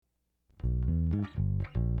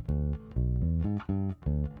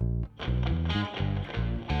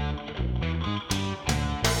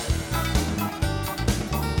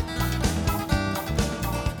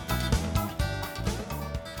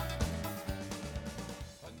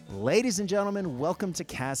Ladies and gentlemen, welcome to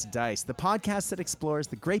Cast Dice, the podcast that explores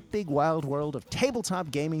the great big wild world of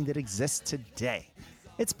tabletop gaming that exists today.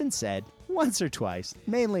 It's been said once or twice,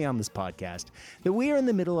 mainly on this podcast, that we are in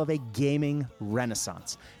the middle of a gaming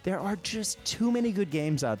renaissance. There are just too many good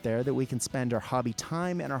games out there that we can spend our hobby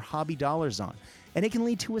time and our hobby dollars on, and it can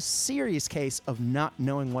lead to a serious case of not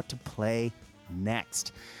knowing what to play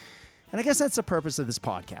next. And I guess that's the purpose of this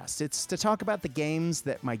podcast. It's to talk about the games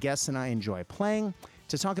that my guests and I enjoy playing,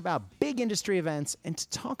 to talk about big industry events, and to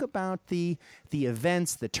talk about the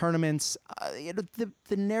events, the tournaments,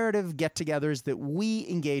 the narrative get-togethers that we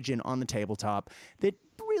engage in on the tabletop that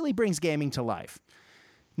really brings gaming to life.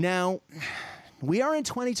 Now, we are in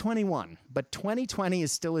 2021, but 2020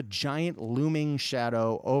 is still a giant looming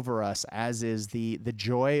shadow over us, as is the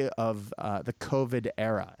joy of the COVID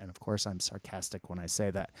era. And of course, I'm sarcastic when I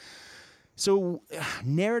say that. So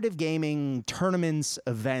narrative gaming, tournaments,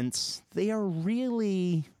 events, they are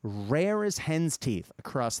really rare as hen's teeth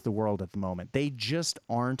across the world at the moment. They just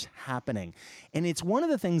aren't happening. And it's one of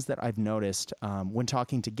the things that I've noticed when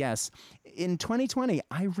talking to guests. In 2020,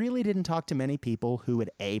 I really didn't talk to many people who had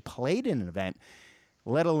A, played in an event,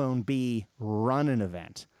 let alone B, run an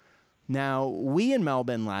event. Now, we in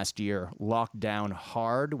Melbourne last year locked down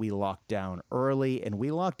hard, we locked down early, and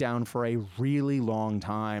we locked down for a really long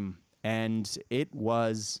time. And it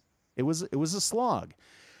was a slog.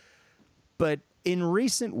 But in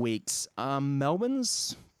recent weeks,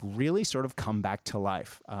 Melbourne's really sort of come back to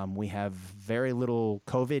life. We have very little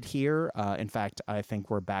COVID here. In fact, I think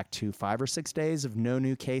we're back to 5 or 6 days of no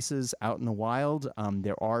new cases out in the wild.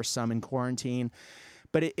 There are some in quarantine.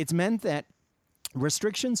 But it's meant that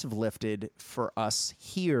restrictions have lifted for us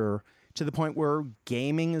here to the point where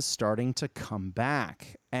gaming is starting to come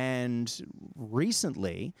back. And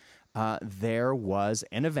recently, there was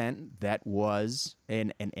an event that was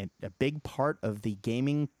a big part of the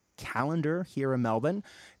gaming calendar here in Melbourne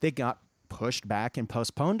that got pushed back and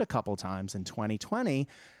postponed a couple times in 2020.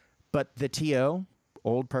 But the TO,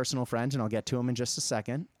 old personal friend, and I'll get to him in just a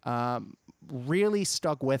second, really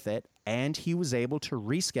stuck with it, and he was able to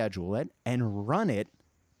reschedule it and run it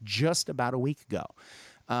just about a week ago.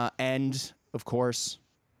 And, of course,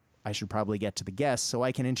 I should probably get to the guests so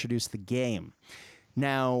I can introduce the game.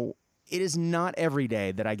 Now, it is not every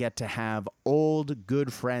day that I get to have old,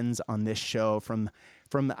 good friends on this show from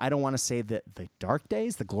I don't want to say the dark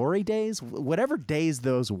days, the glory days, whatever days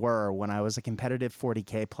those were when I was a competitive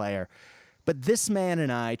 40K player. But this man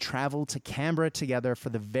and I traveled to Canberra together for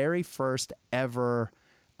the very first ever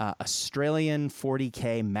Australian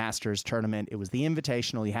 40K Masters tournament. It was the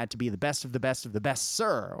Invitational. You had to be the best of the best of the best,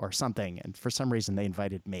 sir, or something. And for some reason, they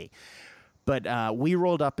invited me. But we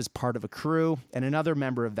rolled up as part of a crew, and another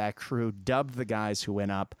member of that crew dubbed the guys who went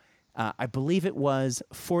up. I believe it was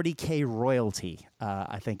 40K royalty,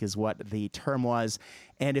 I think is what the term was.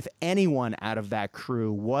 And if anyone out of that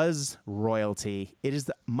crew was royalty, it is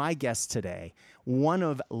my guest today, one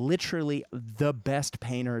of literally the best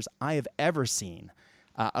painters I have ever seen.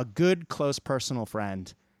 A good, close personal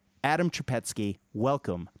friend, Adam Trapetsky.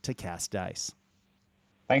 Welcome to Cast Dice.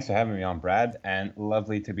 Thanks for having me on, Brad, and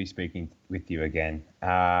lovely to be speaking with you again.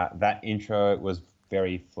 That intro was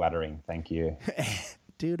very flattering. Thank you.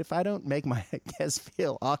 Dude, if I don't make my guests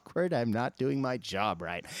feel awkward, I'm not doing my job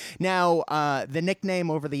right. Now, the nickname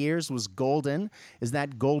over the years was Golden. Is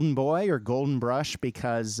that Golden Boy or Golden Brush?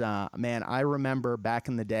 Because, man, I remember back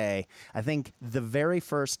in the day, I think the very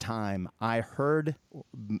first time I heard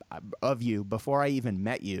of you before I even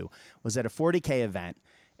met you was at a 40K event.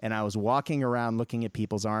 And I was walking around looking at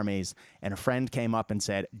people's armies, and a friend came up and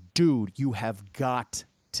said, dude, you have got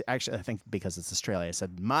to, actually, I think because it's Australia, I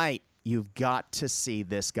said, mate, you've got to see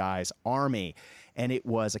this guy's army. And it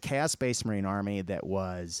was a Chaos Space Marine army that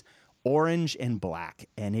was orange and black,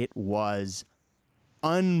 and it was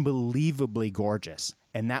unbelievably gorgeous.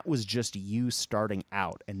 And that was just you starting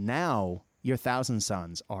out. And now your Thousand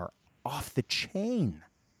Sons are off the chain.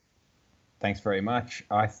 Thanks very much.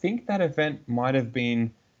 I think that event might have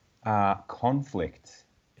been Conflict.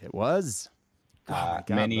 It was. Oh my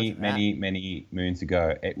God, many moons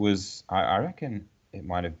ago. It was, I reckon it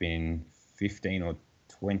might have been 15 or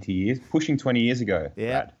 20 years, pushing 20 years ago.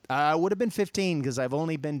 Yeah, would have been 15 because I've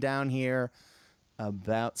only been down here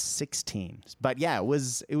about 16. But yeah, it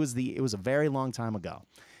was a very long time ago.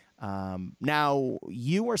 Now,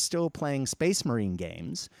 you are still playing Space Marine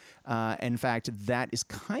games. In fact, that is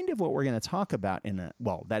kind of what we're going to talk about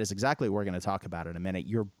that is exactly what we're going to talk about in a minute.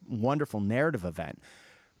 Your wonderful narrative event.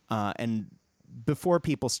 And before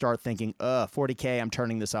people start thinking, 40K, I'm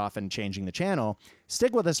turning this off and changing the channel,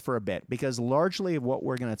 stick with us for a bit, because largely what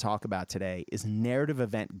we're going to talk about today is narrative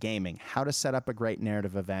event gaming, how to set up a great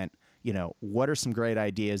narrative event. What are some great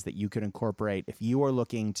ideas that you could incorporate if you are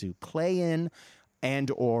looking to play in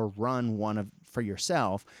and or run for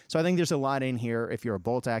yourself. So I think there's a lot in here if you're a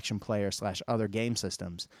bolt action player / other game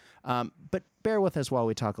systems. But bear with us while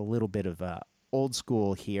we talk a little bit of old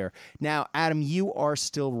school here. Now, Adam, you are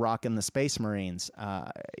still rocking the Space Marines.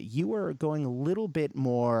 You are going a little bit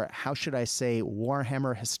more, how should I say,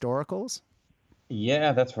 Warhammer historicals?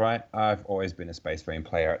 Yeah, that's right. I've always been a Space Marine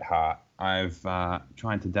player at heart. I've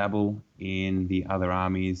tried to dabble in the other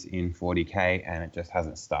armies in 40K, and it just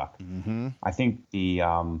hasn't stuck. Mm-hmm. I think the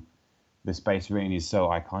Space Marine is so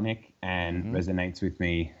iconic and resonates with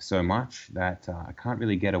me so much that I can't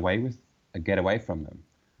really get away from them.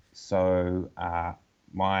 So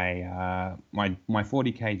my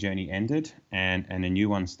 40K journey ended, and a new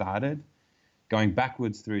one started, going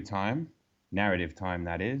backwards through time, narrative time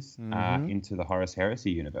that is, into the Horus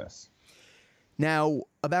Heresy universe. Now,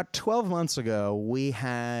 about 12 months ago, we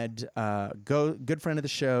had good friend of the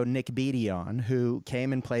show, Nick Beatty, on, who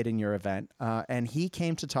came and played in your event, and he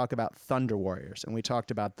came to talk about Thunder Warriors, and we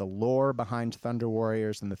talked about the lore behind Thunder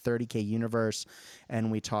Warriors and the 30K universe,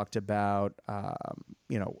 and we talked about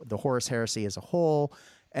the Horus Heresy as a whole,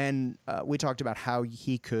 and we talked about how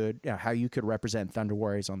you could represent Thunder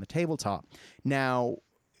Warriors on the tabletop. Now,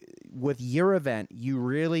 with your event, you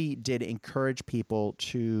really did encourage people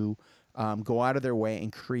to go out of their way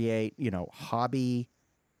and create, hobby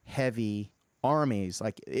heavy armies.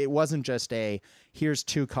 Like, it wasn't just here's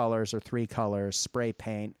 2 colors or 3 colors, spray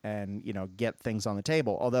paint, and, get things on the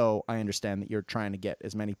table. Although I understand that you're trying to get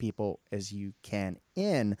as many people as you can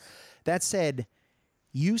in. That said,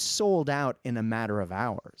 you sold out in a matter of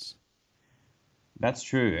hours. That's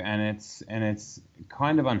true. And it's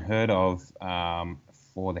kind of unheard of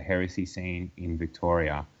for the heresy scene in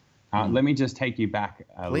Victoria. Let me just take you back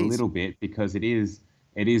a little bit, because it is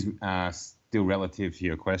still relative to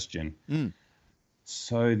your question.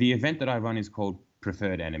 So the event that I run is called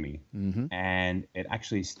Preferred Enemy, and it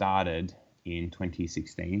actually started in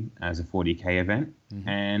 2016 as a 40K event.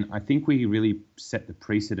 And I think we really set the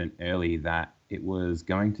precedent early that it was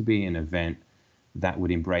going to be an event that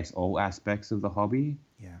would embrace all aspects of the hobby.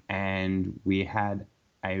 Yeah. And we had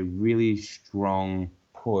a really strong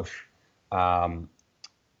push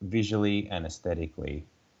visually and aesthetically,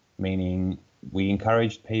 meaning we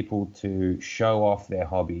encouraged people to show off their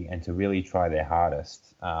hobby and to really try their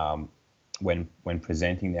hardest when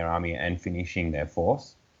presenting their army and finishing their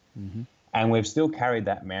force. And we've still carried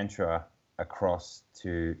that mantra across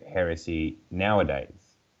to Heresy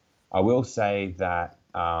nowadays. I will say that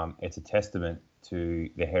it's a testament to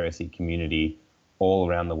the Heresy community all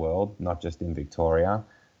around the world, not just in Victoria,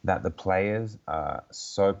 that the players are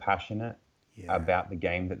so passionate about the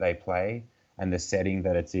game that they play and the setting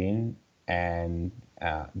that it's in and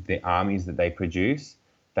the armies that they produce,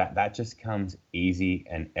 that just comes easy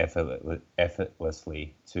and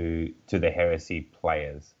effortlessly to the Heresy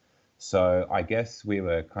players. So I guess we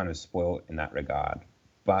were kind of spoiled in that regard.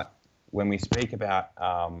 But when we speak about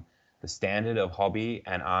the standard of hobby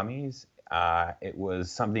and armies, it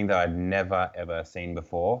was something that I'd never, ever seen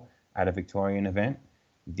before at a Victorian event.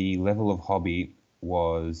 The level of hobby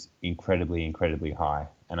was incredibly, incredibly high.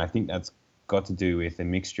 And I think that's got to do with a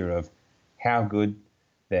mixture of how good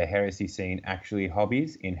the heresy scene actually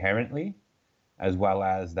hobbies inherently, as well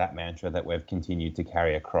as that mantra that we've continued to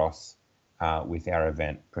carry across with our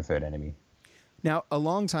event, Preferred Enemy. Now, a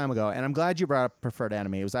long time ago, and I'm glad you brought up Preferred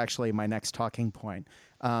Enemy. It was actually my next talking point.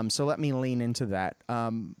 So let me lean into that.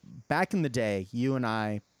 Back in the day, you and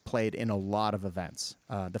I played in a lot of events.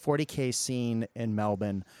 The 40K scene in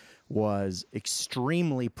Melbourne was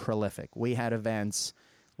extremely prolific. We had events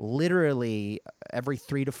literally every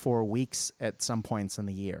 3 to 4 weeks at some points in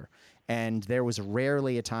the year. And there was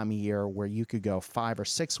rarely a time of year where you could go 5 or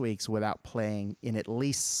 6 weeks without playing in at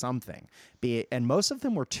least something. And most of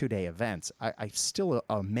them were 2-day events. I'm still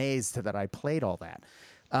amazed that I played all that.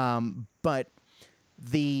 But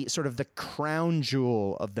the sort of the crown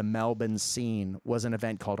jewel of the Melbourne scene was an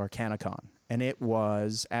event called Arcanicon. And it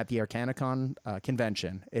was at the Arcanicon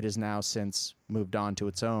convention. It has now since moved on to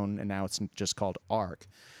its own, and now it's just called ARC,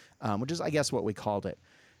 which is, I guess, what we called it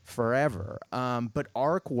forever. But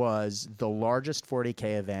ARC was the largest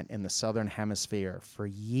 40K event in the Southern Hemisphere for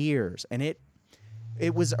years. And it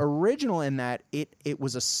was original in that it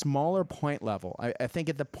was a smaller point level. I think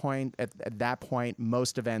at that point,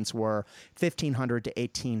 most events were 1,500 to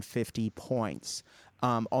 1,850 points,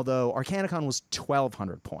 although Arcanicon was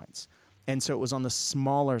 1,200 points. And so it was on the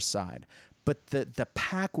smaller side. but the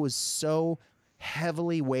pack was so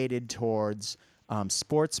heavily weighted towards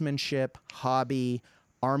sportsmanship, hobby,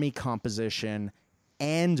 army composition,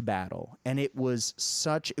 and battle. And it was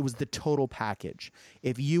the total package.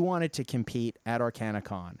 If you wanted to compete at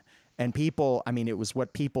Arcanicon, and people, I mean, it was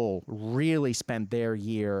what people really spent their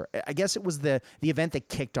year. I guess it was the event that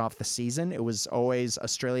kicked off the season. It was always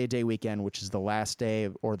Australia Day weekend, which is the last day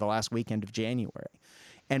or the last weekend of January.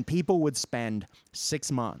 And people would spend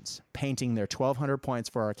 6 months painting their 1,200 points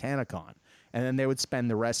for Arcanicon. And then they would spend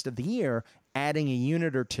the rest of the year adding a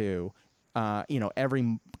unit or two,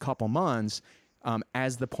 every couple months,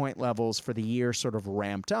 as the point levels for the year sort of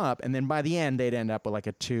ramped up. And then by the end, they'd end up with like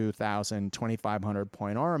a 2,000, 2,500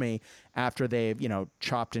 point army after they've,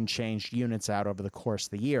 chopped and changed units out over the course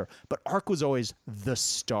of the year. But Arc was always the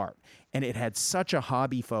start. And it had such a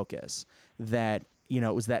hobby focus that,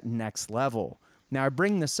 it was that next level. Now, I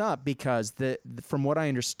bring this up because from what I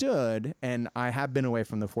understood, and I have been away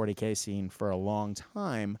from the 40K scene for a long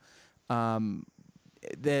time,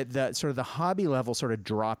 the sort of the hobby level sort of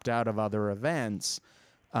dropped out of other events,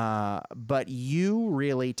 but you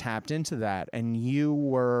really tapped into that, and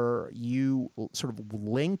you sort of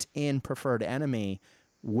linked in Preferred Enemy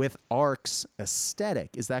with Arc's aesthetic.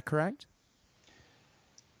 Is that correct?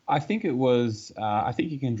 I think it was. I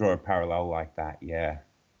think you can draw a parallel like that, yeah.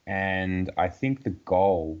 And I think the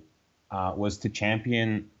goal was to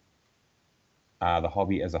champion the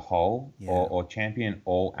hobby as a whole, or champion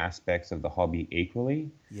all aspects of the hobby equally.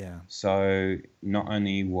 Yeah. So not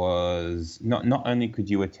only could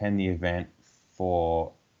you attend the event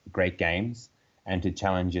for great games and to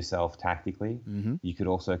challenge yourself tactically, you could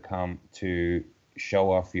also come to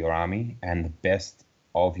show off your army and the best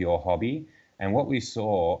of your hobby. And what we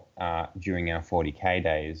saw during our 40K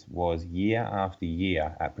days was year after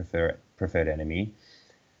year at Preferred Enemy,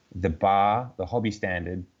 the hobby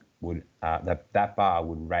standard would that bar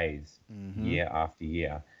would raise year after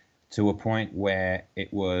year to a point where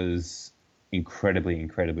it was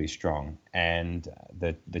incredibly strong. And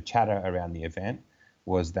the chatter around the event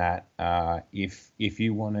was that if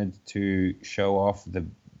you wanted to show off the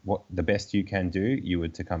best you can do, you were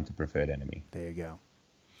to come to Preferred Enemy. There you go.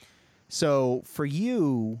 So for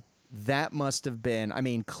you, that must have been, I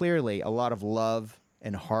mean, clearly a lot of love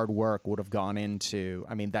and hard work would have gone into,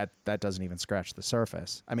 I mean, that doesn't even scratch the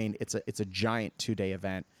surface. I mean, it's a giant 2-day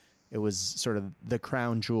event. It was sort of the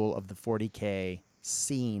crown jewel of the 40K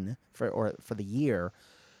scene for the year.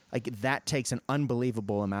 Like, that takes an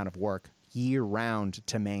unbelievable amount of work year round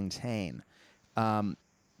to maintain.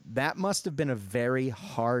 That must have been a very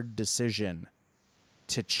hard decision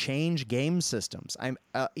to change game systems.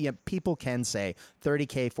 People can say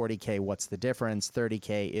 30K, 40K, what's the difference?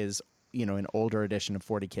 30K is, an older edition of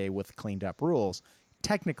 40K with cleaned up rules.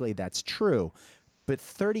 Technically, that's true. But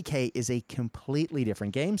 30K is a completely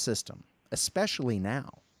different game system, especially now.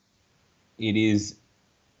 It is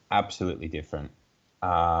absolutely different.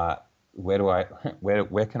 Where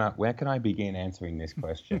can I begin answering this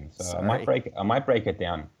question? So I might break it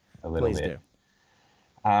down a little Please bit. Do.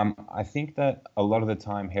 I think that a lot of the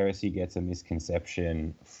time Heresy gets a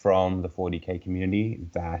misconception from the 40K community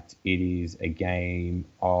that it is a game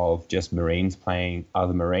of just Marines playing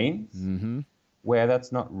other Marines, where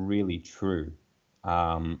that's not really true.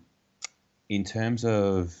 In terms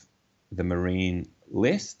of the Marine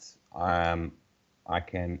list, I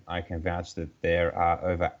can vouch that there are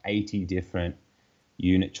over 80 different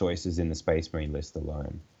unit choices in the Space Marine list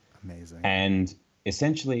alone. Amazing. And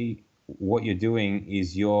essentially, what you're doing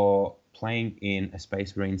is you're playing in a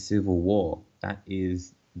Space Marine Civil War. That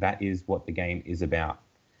is what the game is about.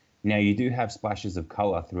 Now, you do have splashes of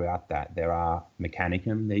color throughout that. There are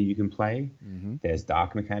Mechanicum that you can play. There's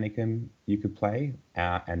Dark Mechanicum you could play,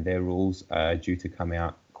 and their rules are due to come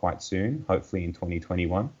out quite soon, hopefully in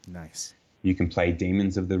 2021. Nice. You can play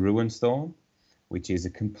Demons of the Ruinstorm, which is a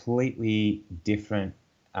completely different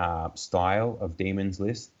style of Demons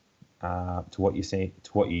list to what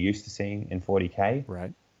you're used to seeing in 40K.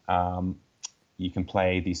 Right. You can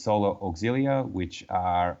play the Solar Auxilia, which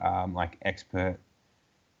are like expert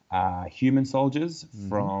human soldiers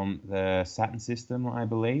from the Saturn system, I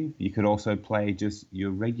believe. You could also play just your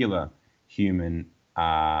regular human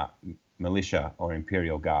militia or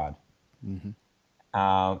Imperial Guard.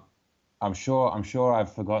 I'm sure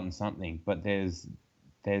I've forgotten something, but there's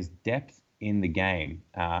depth in the game,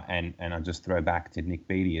 and I'll just throw back to Nick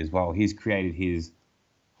Beattie as well. He's created his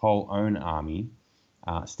whole own army,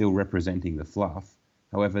 still representing the fluff.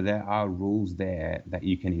 However, there are rules there that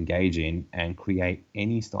you can engage in and create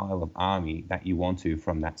any style of army that you want to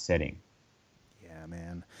from that setting. Yeah,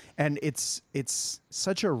 man. And it's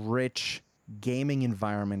such a rich gaming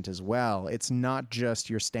environment as well. It's not just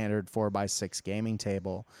your standard 4x6 gaming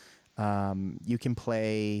table. You can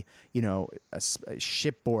play,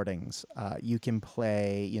 shipboardings. You can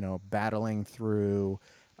play, battling through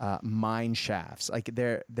mine shafts. Like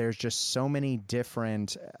there's just so many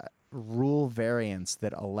different rule variants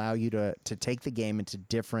that allow you to take the game into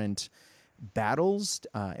different battles,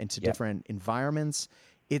 into different environments.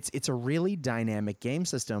 It's a really dynamic game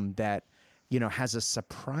system that has a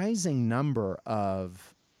surprising number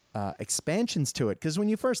of expansions to it. Because when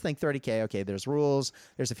you first think 30K, okay, there's rules,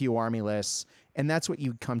 there's a few army lists, and that's what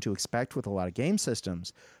you come to expect with a lot of game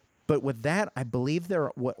systems. But with that, I believe there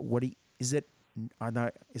are, is it?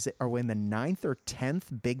 Are we in the 9th or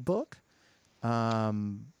 10th big book?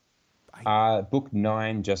 Book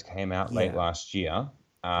 9 just came out late last year.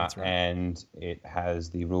 That's right. And it has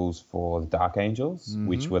the rules for the Dark Angels,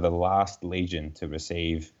 which were the last legion to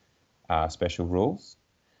receive special rules.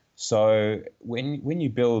 So when you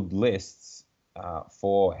build lists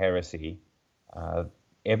for Heresy,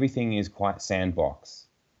 everything is quite sandbox.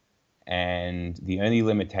 And the only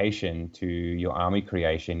limitation to your army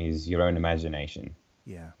creation is your own imagination.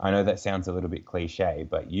 Yeah. I know that sounds a little bit cliche,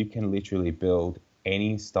 but you can literally build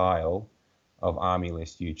any style of army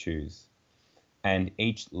list you choose. And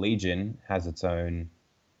each legion has its own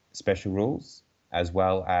special rules, as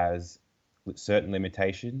well as certain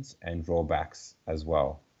limitations and drawbacks as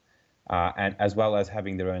well. And as well as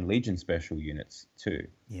having their own legion special units too.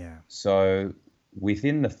 Yeah. So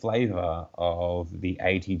within the flavor of the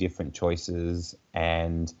 80 different choices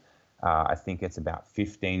and I think it's about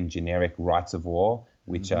 15 generic rights of war,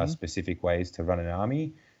 which are specific ways to run an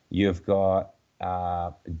army, you've got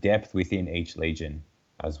depth within each legion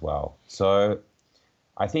as well. So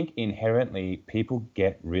I think inherently people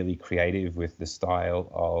get really creative with the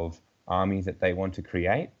style of army that they want to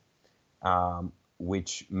create,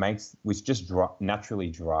 which just naturally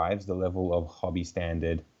drives the level of hobby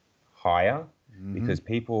standard higher because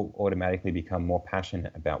people automatically become more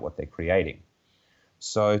passionate about what they're creating.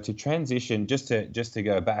 So to transition, just to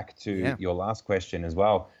go back to your last question as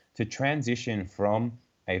well, to transition from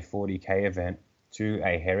a 40K event to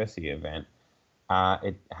a Heresy event,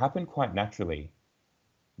 it happened quite naturally.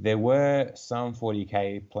 There were some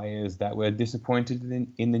 40K players that were disappointed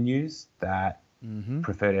in the news that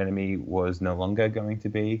Preferred Enemy was no longer going to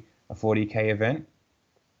be a 40K event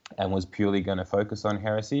and was purely going to focus on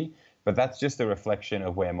Heresy. But that's just a reflection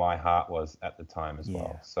of where my heart was at the time as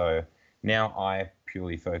well. So now I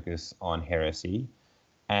purely focus on Heresy.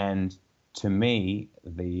 And to me,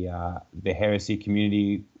 the Heresy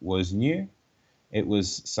community was new. It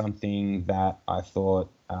was something that I thought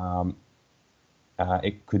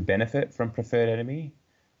it could benefit from Preferred Enemy.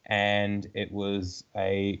 And it was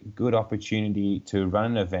a good opportunity to run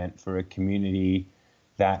an event for a community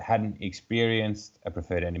that hadn't experienced a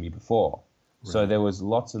Preferred Enemy before. Right. So there was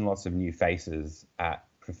lots and lots of new faces at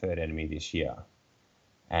Preferred Enemy this year.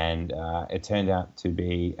 And it turned out to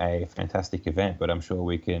be a fantastic event, but I'm sure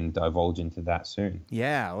we can divulge into that soon.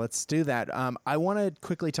 Yeah, let's do that. I want to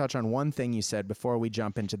quickly touch on one thing you said before we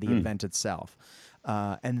jump into the event itself.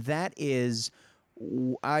 And that is,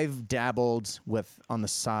 I've dabbled on the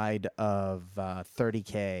side of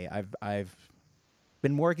 30K. I've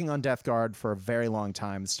been working on Death Guard for a very long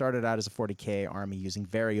time. Started out as a 40K army using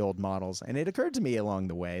very old models, and it occurred to me along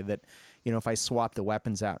the way that, if I swap the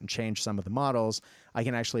weapons out and change some of the models, I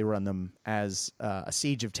can actually run them as a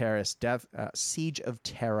Siege of Terra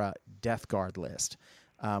Death Guard list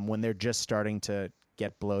when they're just starting to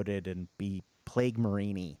get bloated and be Plague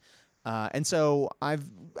Marine-y. And so I've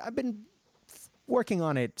been working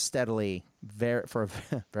on it steadily for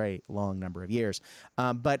a very long number of years.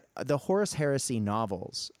 But the Horus Heresy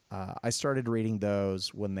novels, I started reading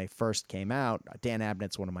those when they first came out. Dan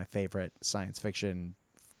Abnett's one of my favorite science fiction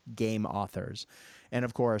game authors. And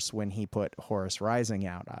of course, when he put Horus Rising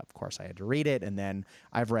out, of course, I had to read it. And then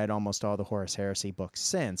I've read almost all the Horus Heresy books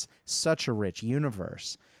since. Such a rich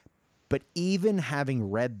universe. But even having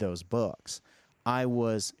read those books, I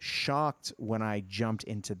was shocked when I jumped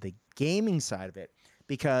into the gaming side of it,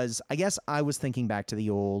 because I guess I was thinking back to the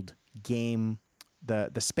old game, the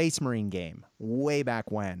Space Marine game way back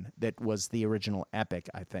when, that was the original Epic,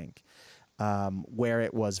 I think, where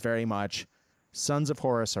it was very much Sons of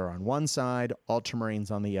Horus are on one side, Ultramarines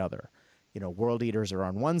on the other. World Eaters are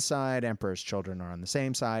on one side, Emperor's Children are on the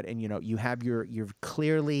same side, and you have your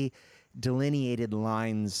clearly delineated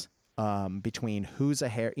lines between who's a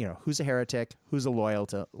heretic, who's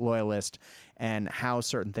a loyalist, and how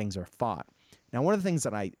certain things are fought. Now, one of the things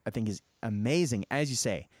that I think is amazing, as you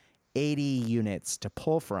say, 80 units to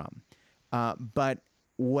pull from, but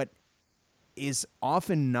what is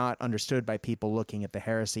often not understood by people looking at the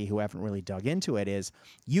heresy who haven't really dug into it is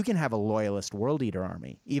you can have a loyalist world eater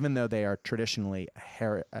army, even though they are traditionally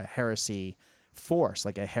a heresy force,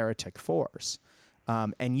 like a heretic force.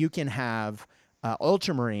 And you can have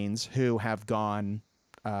ultramarines who have gone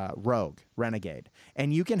rogue, renegade.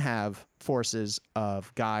 And you can have forces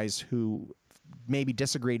of guys who maybe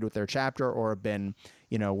disagreed with their chapter or have been,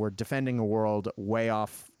 were defending a world way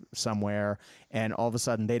off somewhere, and all of a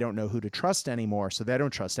sudden they don't know who to trust anymore, so they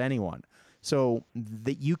don't trust anyone. So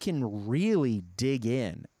that you can really dig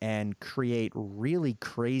in and create really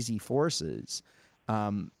crazy forces.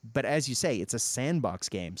 But as you say, it's a sandbox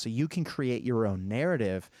game, so you can create your own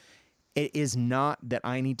narrative. It is not that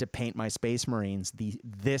I need to paint my Space Marines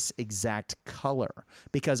this exact color,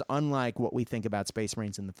 because unlike what we think about Space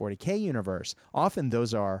Marines in the 40K universe, often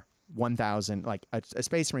those are 1,000, like a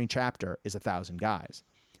Space Marine chapter is 1,000 guys.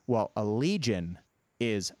 Well, a Legion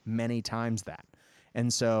is many times that.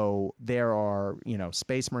 And so there are,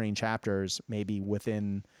 Space Marine chapters maybe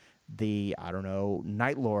within the,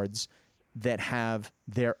 Night Lords that have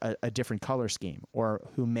a different color scheme, or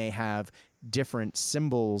who may have different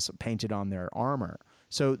symbols painted on their armor.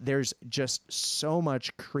 So there's just so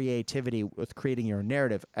much creativity with creating your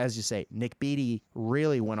narrative. As you say, Nick Beatty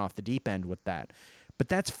really went off the deep end with that. But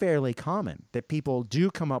that's fairly common, that people do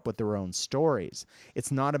come up with their own stories.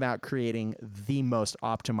 It's not about creating the most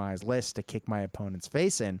optimized list to kick my opponent's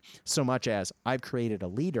face in, so much as I've created a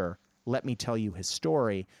leader. Let me tell you his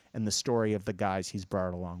story and the story of the guys he's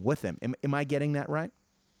brought along with him. Am I getting that right?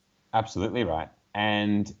 Absolutely right.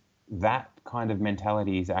 And that kind of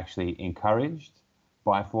mentality is actually encouraged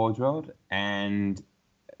by Forge World. And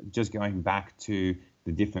just going back to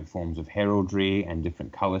the different forms of heraldry and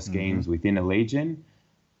different color schemes within a Legion,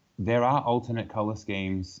 there are alternate color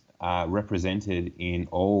schemes represented in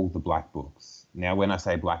all the black books. Now, when I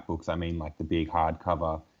say black books, I mean like the big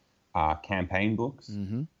hardcover campaign books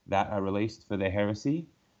that are released for the heresy,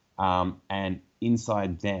 and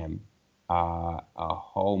inside them a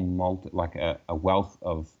whole a wealth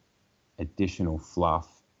of additional fluff,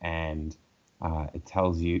 and it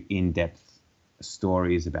tells you in-depth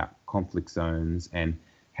stories about conflict zones and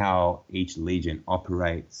how each legion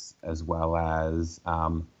operates, as well as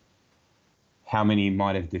how many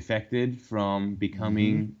might have defected from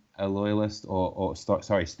becoming a loyalist or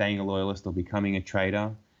staying a loyalist or becoming a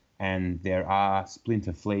traitor. And there are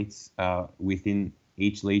splinter fleets within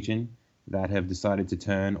each legion that have decided to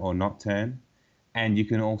turn or not turn. And you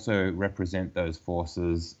can also represent those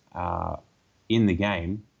forces in the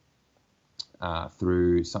game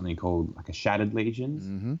through something called like a Shattered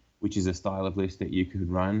Legions, which is a style of list that you could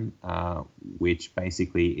run, which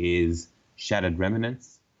basically is shattered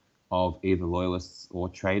remnants of either loyalists or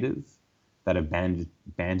traitors that are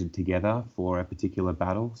banded together for a particular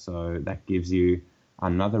battle. So that gives you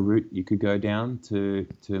another route you could go down to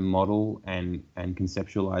model and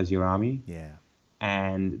conceptualize your army. Yeah.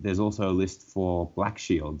 And there's also a list for Black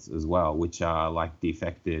Shields as well, which are like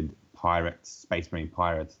defected pirates, Space Marine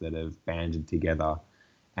pirates that have banded together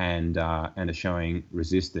and are showing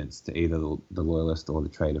resistance to either the loyalist or the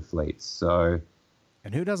traitor fleets. So,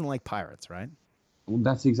 and who doesn't like pirates, right? Well,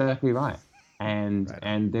 that's exactly right. And Right.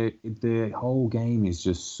 And the whole game is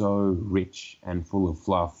just so rich and full of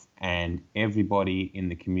fluff, and everybody in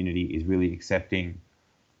the community is really accepting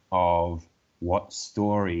of what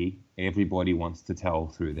story everybody wants to tell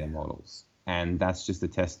through their models. And that's just a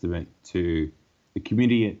testament to the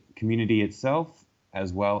community itself,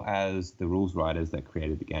 as well as the rules writers that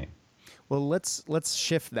created the game. Well, let's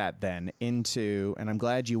shift that then into, and I'm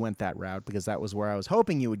glad you went that route because that was where I was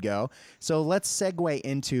hoping you would go. So let's segue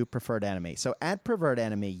into Preferred Enemy. So at Preferred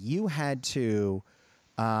Enemy, you had to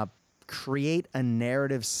create a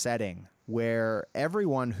narrative setting where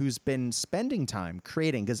everyone who's been spending time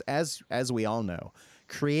creating, because as we all know,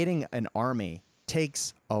 creating an army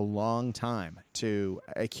takes a long time to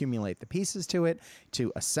accumulate the pieces to it,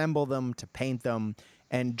 to assemble them, to paint them.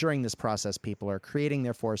 And during this process, people are creating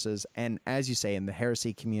their forces. And as you say, in the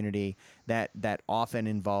heresy community, that often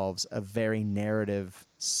involves a very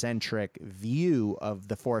narrative-centric view of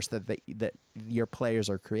the force that your players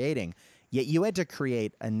are creating. Yet you had to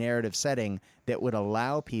create a narrative setting that would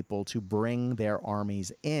allow people to bring their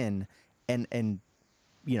armies in and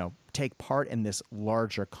take part in this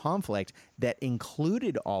larger conflict that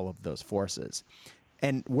included all of those forces.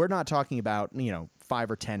 And we're not talking about, 5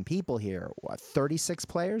 or 10 people here. What, 36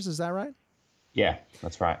 players? Is that right? Yeah,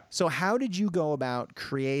 that's right. So how did you go about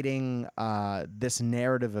creating this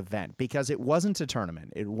narrative event? Because it wasn't a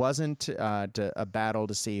tournament. It wasn't a battle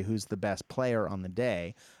to see who's the best player on the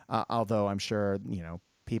day, although I'm sure,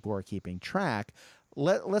 people are keeping track.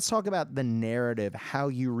 Let's talk about the narrative, how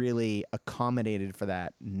you really accommodated for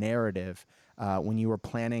that narrative when you were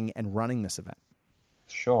planning and running this event.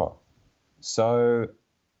 Sure. So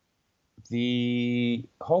the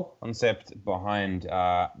whole concept behind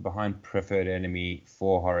Preferred Enemy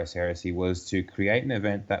for Horus Heresy was to create an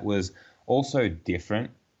event that was also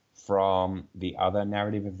different from the other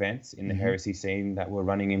narrative events in the heresy scene that were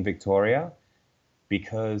running in Victoria,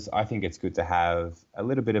 because I think it's good to have a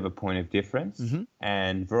little bit of a point of difference,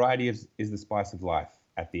 and variety is the spice of life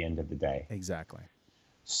at the end of the day. Exactly.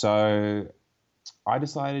 So I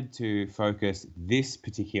decided to focus this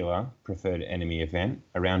particular Preferred Enemy event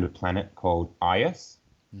around a planet called Ias.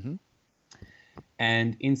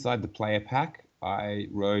 And inside the player pack, I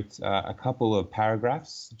wrote a couple of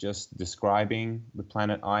paragraphs just describing the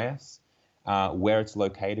planet Ias, where it's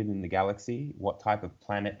located in the galaxy, what type of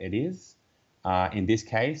planet it is. In this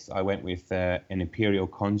case, I went with an Imperial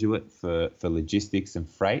conduit for logistics and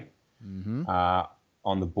freight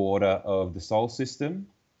on the border of the Sol system.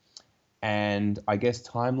 And I guess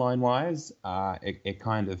timeline-wise, it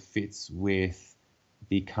kind of fits with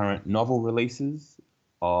the current novel releases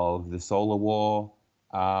of the Solar War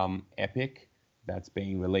epic that's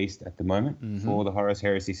being released at the moment for the Horus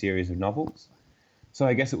Heresy series of novels. So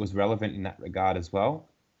I guess it was relevant in that regard as well.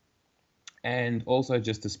 And also,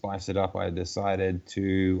 just to spice it up, I decided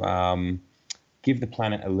to give the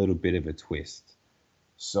planet a little bit of a twist.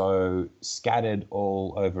 So scattered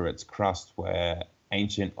all over its crust were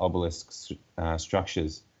ancient obelisk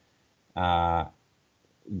structures that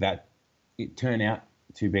it turn out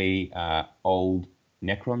to be old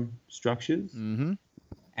Necron structures.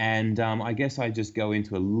 And I guess I just go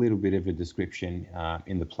into a little bit of a description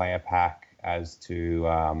in the player pack as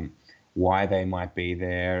to why they might be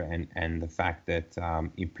there, and the fact that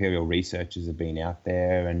Imperial researchers have been out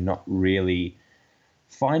there and not really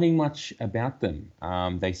finding much about them.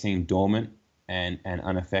 They seem dormant and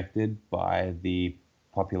unaffected by the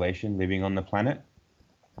population living on the planet.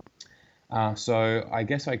 So I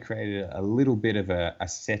guess I created a little bit of a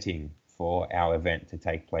setting for our event to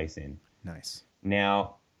take place in. Nice.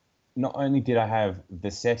 Now, not only did I have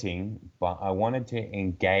the setting, but I wanted to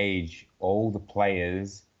engage all the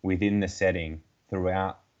players within the setting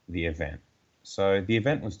throughout the event. So the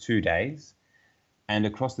event was 2 days, and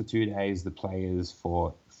across the 2 days, the players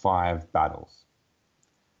fought 5 battles.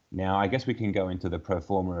 Now, I guess we can go into the pro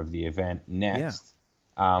forma of the event next,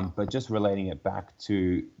 but just relating it back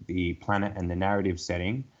to the planet and the narrative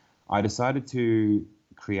setting, I decided to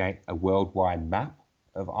create a worldwide map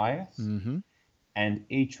of Ias. And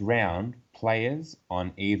each round, players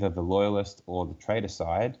on either the Loyalist or the Traitor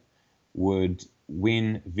side would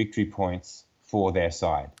win victory points for their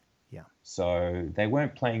side. Yeah. So they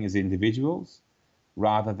weren't playing as individuals.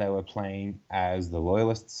 Rather, they were playing as the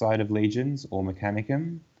Loyalist side of Legions or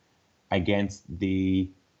Mechanicum against the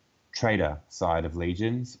Traitor side of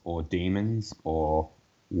Legions or Demons or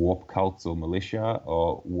Warp Cults or Militia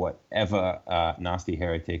or whatever nasty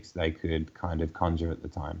heretics they could kind of conjure at the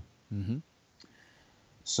time.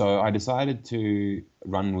 So I decided to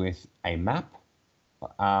run with a map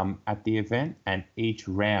at the event, and each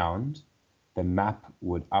round the map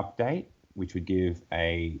would update, which would give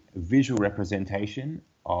a visual representation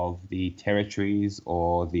of the territories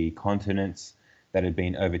or the continents that had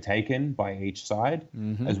been overtaken by each side,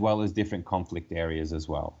 as well as different conflict areas as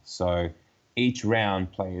well. So each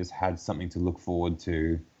round, players had something to look forward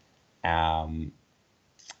to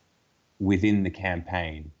within the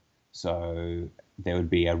campaign. So there would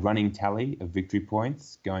be a running tally of victory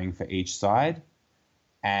points going for each side,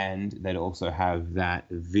 and they'd also have that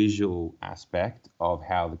visual aspect of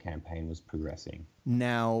how the campaign was progressing.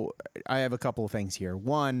 Now, I have a couple of things here.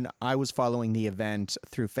 One, I was following the event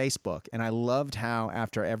through Facebook, and I loved how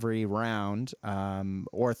after every round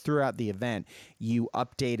or throughout the event, you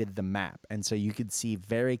updated the map. And so you could see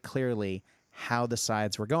very clearly how the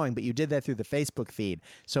sides were going, but you did that through the Facebook feed.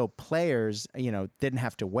 So players, didn't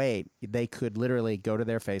have to wait. They could literally go to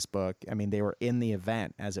their Facebook. I mean, they were in the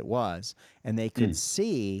event as it was, and they could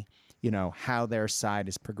see, how their side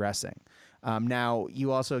is progressing. Now,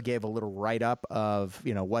 you also gave a little write-up of,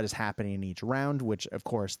 what is happening in each round, which, of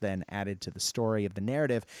course, then added to the story of the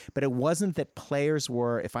narrative. But it wasn't that players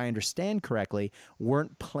were, if I understand correctly,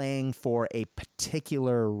 weren't playing for a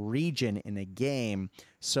particular region in a game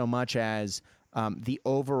so much as the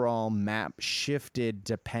overall map shifted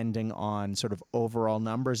depending on sort of overall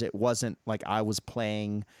numbers. It wasn't like I was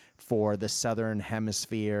playing for the Southern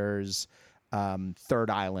Hemisphere's third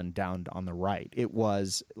island down on the right. It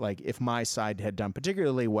was like if my side had done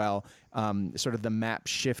particularly well, sort of the map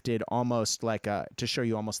shifted almost like to show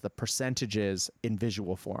you almost the percentages in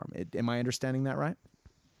visual form. Am I understanding that right?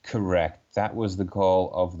 Correct. That was the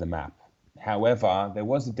goal of the map. However, there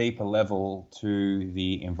was a deeper level to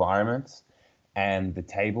the environments and the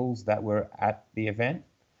tables that were at the event.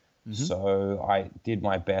 So I did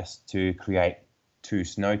my best to create 2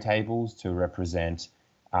 snow tables to represent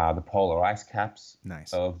the polar ice caps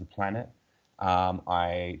of the planet.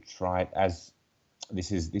 I tried, as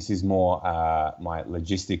this is more my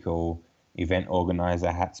logistical event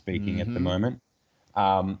organizer hat speaking at the moment,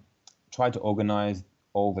 tried to organize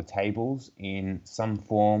all the tables in some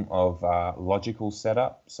form of logical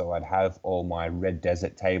setup. So I'd have all my red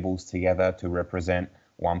desert tables together to represent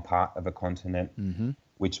one part of a continent,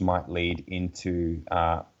 which might lead into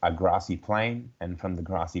a grassy plain. And from the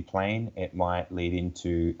grassy plain, it might lead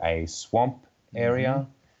into a swamp area.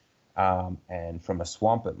 And from a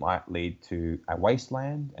swamp, it might lead to a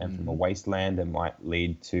wasteland. And from a wasteland, it might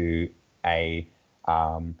lead to a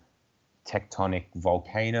tectonic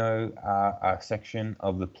volcano section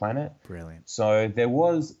of the planet. Brilliant. So there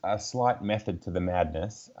was a slight method to the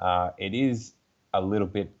madness. It is a little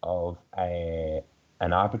bit of an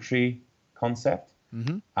arbitrary concept.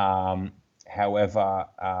 However,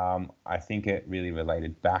 I think it really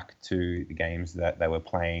related back to the games that they were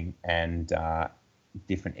playing and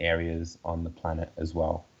different areas on the planet as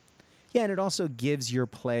well. Yeah, and it also gives your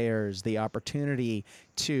players the opportunity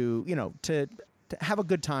to, to have a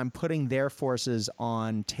good time putting their forces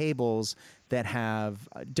on tables that have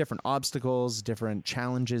different obstacles, different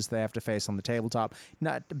challenges they have to face on the tabletop,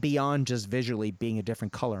 not beyond just visually being a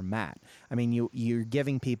different color mat. I mean, you're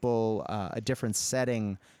giving people a different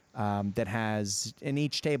setting that has, and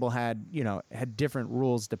each table had different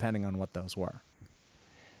rules depending on what those were.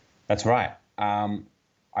 That's right.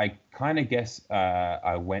 I kind of guess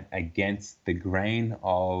I went against the grain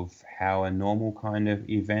of how a normal kind of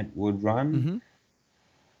event would run.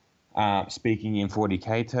 Speaking in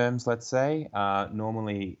 40K terms, let's say,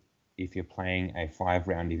 normally if you're playing a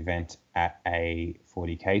 5-round event at a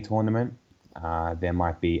 40K tournament, there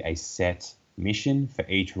might be a set mission for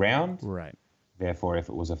each round. Right. Therefore, if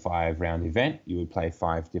it was a 5-round event, you would play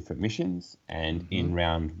 5 different missions. And in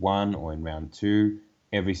round 1 or in round 2,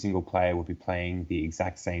 every single player would be playing the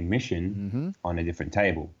exact same mission on a different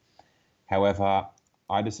table. However,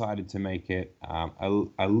 I decided to make it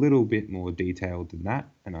a little bit more detailed than that,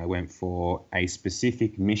 and I went for a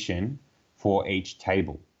specific mission for each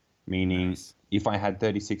table, meaning if I had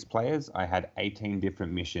 36 players, I had 18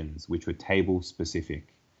 different missions, which were table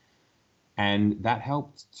specific. And that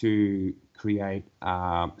helped to create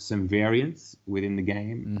some variance within the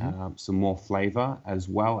game, some more flavor, as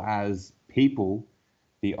well as people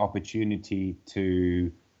the opportunity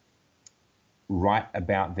to write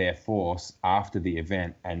about their force after the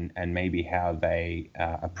event and maybe how they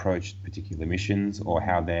approached particular missions or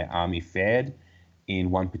how their army fared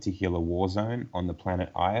in one particular war zone on the planet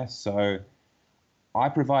Aya. So I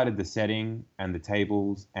provided the setting and the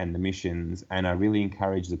tables and the missions, and I really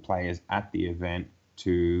encouraged the players at the event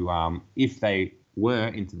to, if they were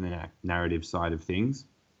into the narrative side of things,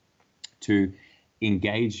 to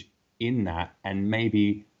engage in that and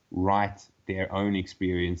maybe write their own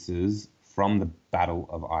experiences from the Battle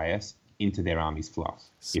of Ias into their army's fluff,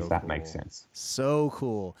 if that makes sense. So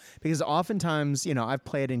cool. Because oftentimes, I've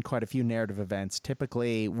played in quite a few narrative events,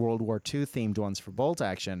 typically World War II themed ones for Bolt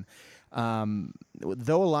Action.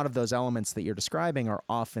 Though a lot of those elements that you're describing are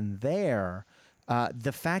often there,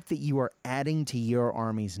 the fact that you are adding to your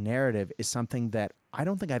army's narrative is something that I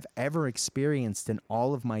don't think I've ever experienced in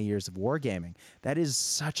all of my years of wargaming. That is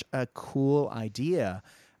such a cool idea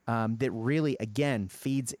that really, again,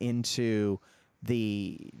 feeds into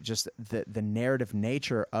the narrative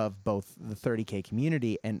nature of both the 30K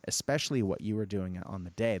community and especially what you were doing on the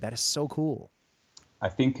day. That is so cool. I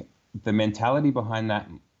think the mentality behind that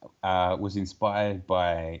was inspired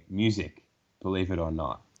by music, believe it or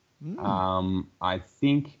not. I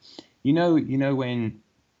think, when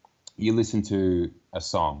you listen to a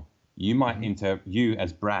song, you might you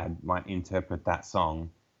as Brad might interpret that song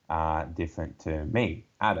different to me,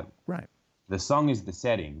 Adam. Right. The song is the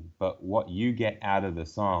setting, but what you get out of the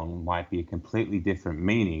song might be a completely different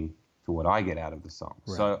meaning to what I get out of the song.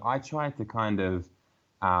 Right. So I tried to kind of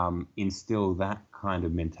instill that kind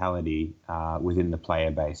of mentality within the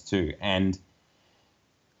player base too. And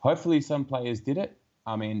hopefully some players did it.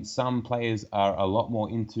 I mean, some players are a lot more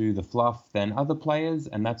into the fluff than other players,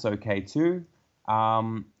 and that's okay too.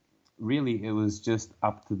 Really, it was just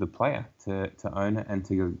up to the player to own it and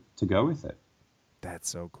to go with it. That's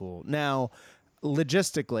so cool. Now,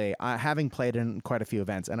 logistically, having played in quite a few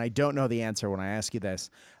events, and I don't know the answer when I ask you this,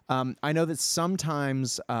 I know that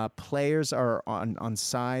sometimes players are on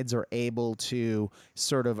sides are able to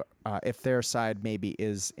sort of, if their side maybe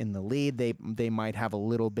is in the lead, they might have a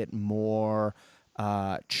little bit more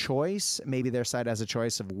choice. Maybe their side has a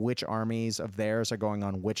choice of which armies of theirs are going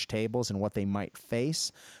on which tables and what they might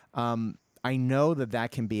face. I know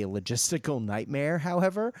that can be a logistical nightmare.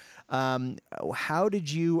 However, how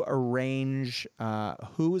did you arrange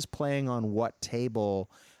who was playing on what table,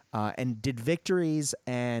 and did victories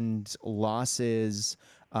and losses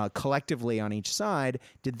collectively on each side,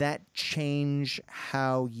 did that change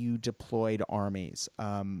how you deployed armies?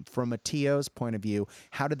 From a TO's point of view,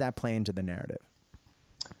 how did that play into the narrative?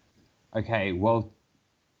 Okay, well,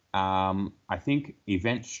 I think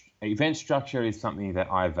event structure is something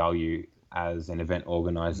that I value as an event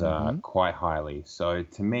organizer quite highly. So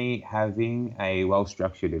to me, having a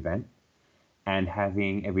well-structured event and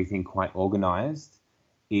having everything quite organized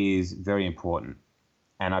is very important.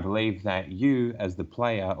 And I believe that you, as the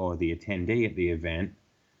player or the attendee at the event,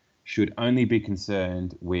 should only be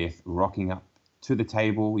concerned with rocking up to the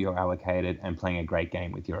table you're allocated and playing a great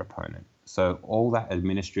game with your opponent. So all that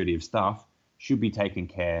administrative stuff should be taken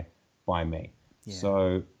care by me. Yeah.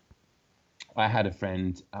 So I had a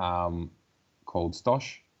friend called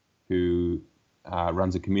Stosh who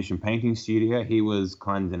runs a commission painting studio. He was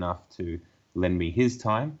kind enough to lend me his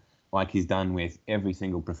time, like he's done with every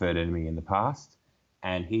single preferred enemy in the past.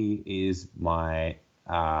 And he is my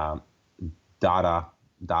data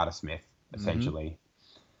smith, essentially.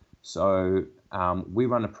 So we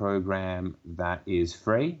run a program that is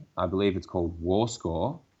free. I believe it's called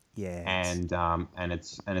WarScore. Yes. And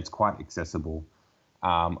it's quite accessible.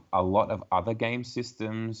 A lot of other game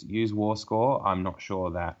systems use WarScore. I'm not sure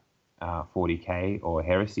that 40K or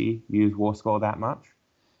Heresy use WarScore that much.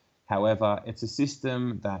 However, it's a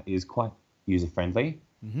system that is quite user-friendly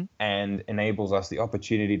and enables us the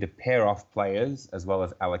opportunity to pair off players as well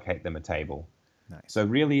as allocate them a table. Nice. So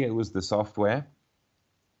really, it was the software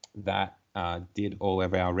that did all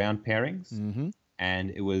of our round pairings,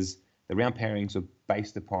 and it was the round pairings were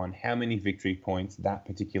based upon how many victory points that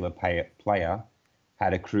particular player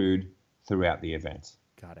had accrued throughout the event.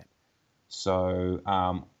 Got it. So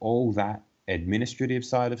all that administrative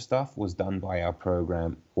side of stuff was done by our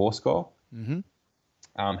program WarScore.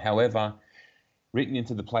 However, written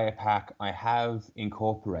into the player pack, I have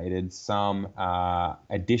incorporated some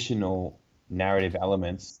additional narrative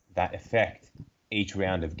elements that affect each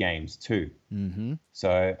round of games too.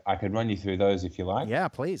 So I could run you through those if you like. Yeah,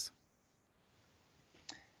 please.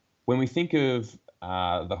 When we think of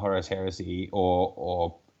the Horus Heresy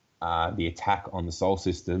or the attack on the Sol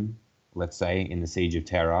system, let's say in the Siege of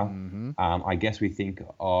Terra, I guess we think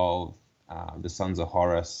of the Sons of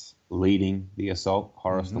Horus leading the assault,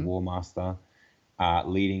 Horus the War Master,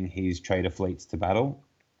 leading his traitor fleets to battle.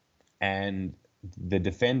 And the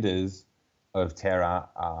defenders of Terra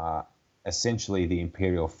are essentially the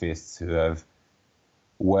Imperial Fists who have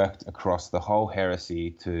worked across the whole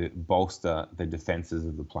heresy to bolster the defenses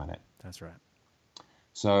of the planet. That's right.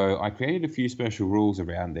 So I created a few special rules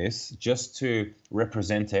around this just to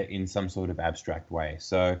represent it in some sort of abstract way.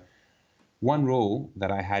 So one rule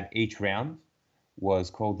that I had each round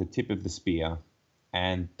was called the tip of the spear.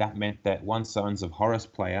 And that meant that one Sons of Horus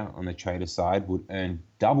player on the traitor side would earn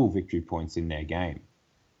double victory points in their game,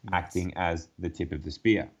 acting as the tip of the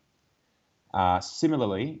spear.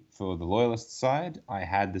 Similarly, for the Loyalist side, I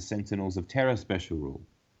had the Sentinels of Terra special rule.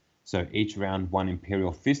 So each round, one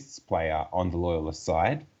Imperial Fists player on the Loyalist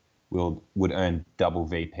side would earn double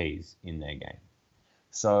VPs in their game.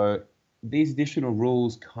 So these additional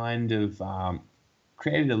rules kind of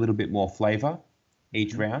created a little bit more flavor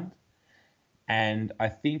each round. And I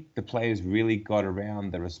think the players really got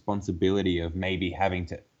around the responsibility of maybe having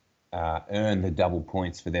to earn the double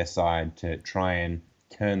points for their side to try and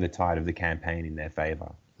turn the tide of the campaign in their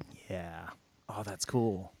favor. Yeah. Oh, that's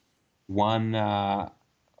cool. The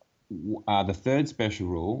third special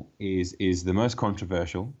rule is the most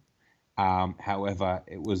controversial. However,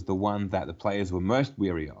 it was the one that the players were most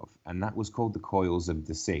weary of, and that was called the Coils of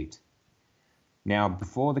Deceit. Now,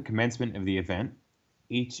 before the commencement of the event,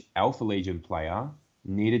 each Alpha Legion player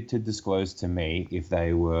needed to disclose to me if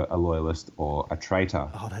they were a loyalist or a traitor.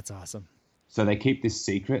 Oh, that's awesome. So they keep this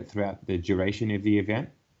secret throughout the duration of the event.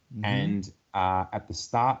 And at the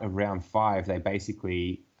start of round 5, they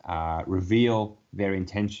basically reveal their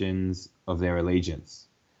intentions of their allegiance.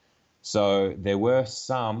 So there were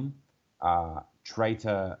some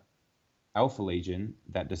traitor Alpha Legion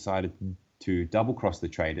that decided to double-cross the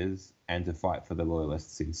traitors and to fight for the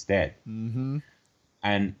loyalists instead.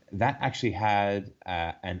 And that actually had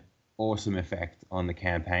an awesome effect on the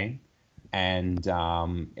campaign. And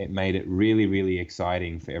it made it really, really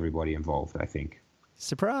exciting for everybody involved, I think.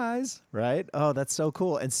 Surprise, right? Oh, that's so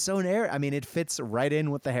cool. And so I mean, it fits right in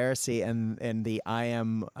with the heresy and the I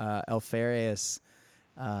am Alfarius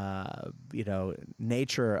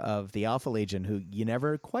nature of the Alpha Legion, who you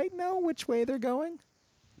never quite know which way they're going.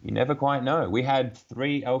 You never quite know. We had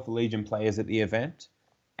 3 Alpha Legion players at the event,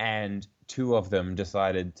 and 2 of them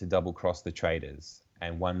decided to double cross the traitors,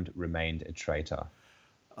 and 1 remained a traitor.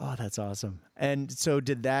 Oh, that's awesome. And so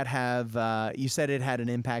did that have you said it had an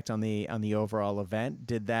impact on the overall event?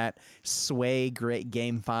 Did that sway great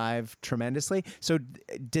game 5 tremendously? So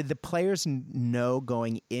did the players know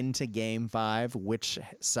going into game 5 which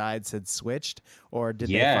sides had switched, or did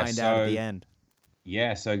they find out at the end?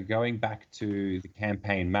 Yeah, so going back to the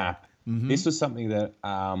campaign map, this was something that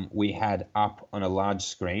we had up on a large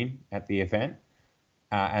screen at the event.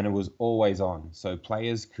 And it was always on. So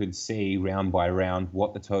players could see round by round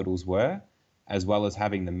what the totals were, as well as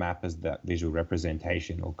having the map as that visual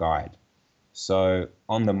representation or guide. So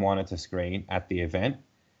on the monitor screen at the event,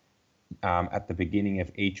 at the beginning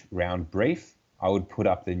of each round brief, I would put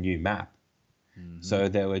up the new map. So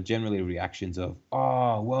there were generally reactions of,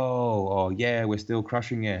 oh, whoa, oh, yeah, we're still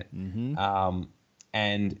crushing it. And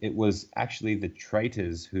it was actually the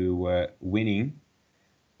traitors who were winning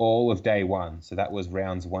all of day 1. So that was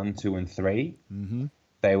rounds 1, 2, and 3.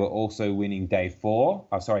 They were also winning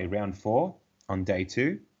round 4 on day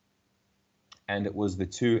 2. And it was the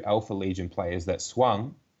 2 Alpha Legion players that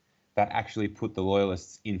swung that actually put the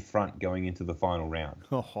Loyalists in front going into the final round.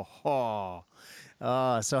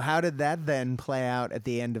 So how did that then play out at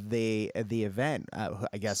the end of the event?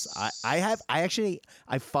 I guess I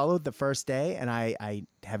followed the first day, and I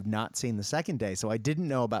have not seen the second day, so I didn't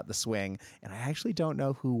know about the swing, and I actually don't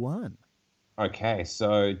know who won. Okay,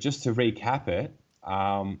 so just to recap it,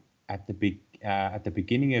 at the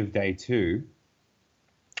beginning of day 2.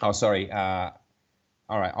 Oh, sorry. All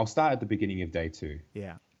right, I'll start at the beginning of day 2.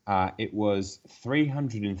 Yeah. It was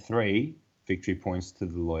 303 victory points to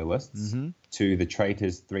the Loyalists, to the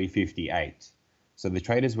traitors 358. So the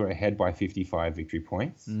traitors were ahead by 55 victory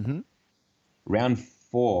points. Round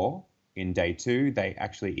 4 in day 2, they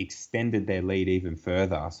actually extended their lead even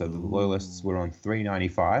further. So the Loyalists were on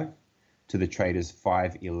 395 to the traitors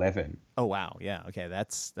 511. Oh, wow. Yeah. Okay.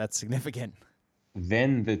 That's significant.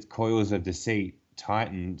 Then the coils of deceit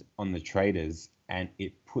tightened on the traitors, and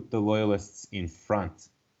it put the Loyalists in front.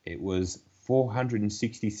 It was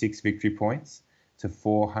 466 victory points to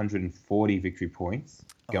 440 victory points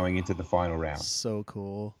going into the final round. So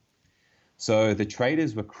cool. So the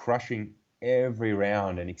traitors were crushing every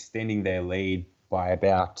round and extending their lead by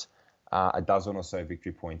about a dozen or so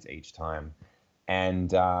victory points each time.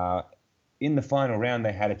 And in the final round,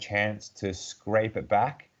 they had a chance to scrape it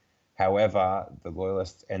back. However, the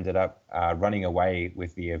Loyalists ended up running away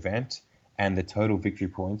with the event, and the total victory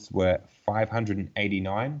points were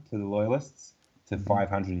 589 to the Loyalists to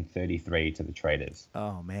 533 to the traitors.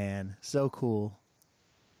 Oh, man. So cool.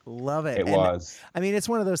 Love it. It was. I mean, it's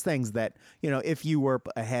one of those things that, if you were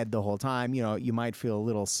ahead the whole time, you might feel a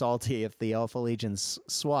little salty if the Alpha Legions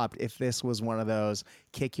swapped. If this was one of those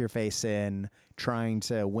kick your face in, trying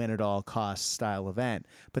to win at all costs style event.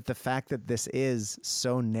 But the fact that this is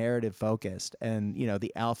so narrative focused and,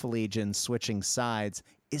 the Alpha Legion switching sides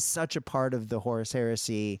is such a part of the Horus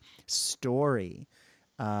Heresy story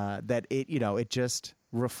that it just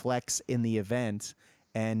reflects in the event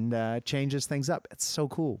and changes things up. It's so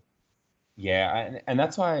cool. Yeah, and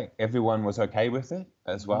that's why everyone was okay with it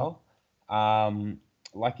as well.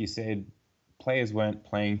 Like you said, players weren't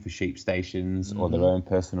playing for sheep stations or their own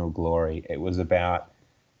personal glory. It was about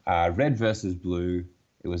red versus blue.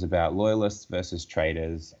 It was about loyalists versus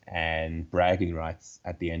traitors and bragging rights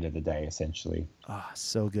at the end of the day, essentially. Oh,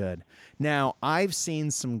 so good. Now, I've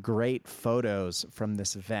seen some great photos from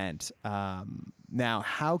this event. Now,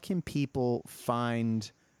 how can people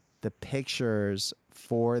find the pictures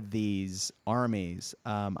for these armies?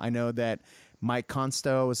 I know that Mike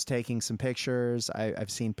Consto was taking some pictures.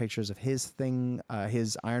 I've seen pictures of his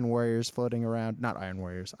Iron Warriors floating around. Not Iron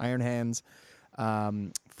Warriors, Iron Hands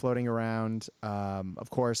floating around. Of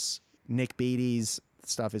course, Nick Beatty's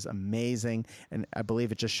stuff is amazing, and I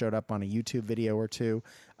believe it just showed up on a YouTube video or two.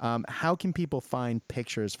 How can people find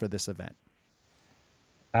pictures for this event?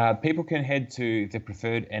 People can head to the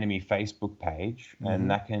Preferred Enemy Facebook page, and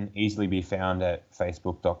that can easily be found at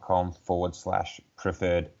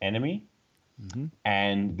facebook.com/preferred enemy.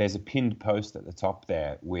 And there's a pinned post at the top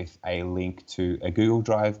there with a link to a Google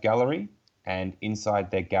Drive gallery. And inside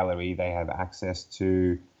their gallery, they have access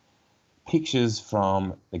to pictures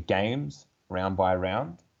from the games round by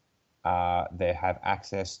round. They have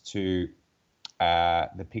access to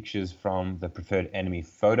the pictures from the preferred enemy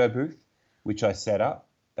photo booth, which I set up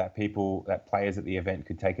that players at the event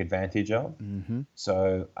could take advantage of. Mm-hmm.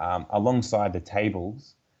 So alongside the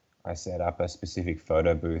tables, I set up a specific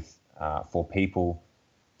photo booth for people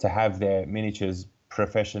to have their miniatures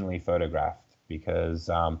professionally photographed, because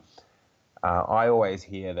I always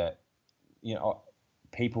hear that,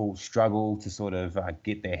 people struggle to sort of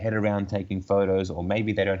get their head around taking photos, or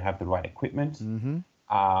maybe they don't have the right equipment,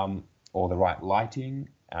 or the right lighting.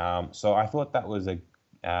 So I thought that was a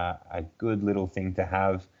good little thing to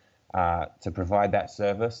have, to provide that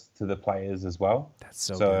service to the players as well. That's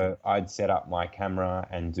so good. I'd set up my camera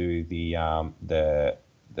and do the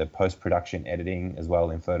post-production editing as well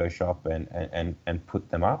in Photoshop, and put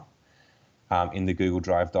them up in the Google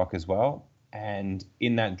Drive doc as well. And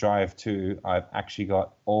in that drive too, I've actually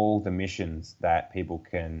got all the missions that people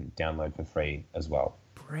can download for free as well.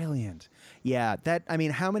 Brilliant. Yeah,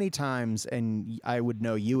 how many times, and I would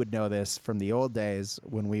know you would know this from the old days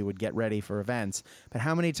when we would get ready for events, but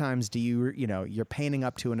how many times do you're painting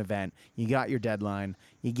up to an event, you got your deadline,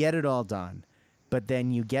 you get it all done, but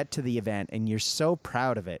then you get to the event and you're so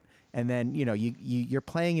proud of it, and then, you're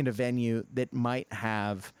playing in a venue that might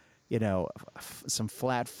have, some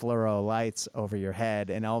flat fluoro lights over your head,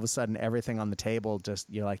 and all of a sudden everything on the table just,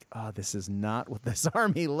 you're like, oh, this is not what this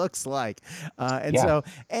army looks like.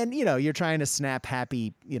 You're trying to snap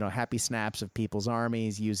happy snaps of people's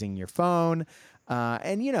armies using your phone.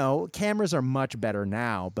 Cameras are much better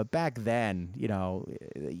now, but back then,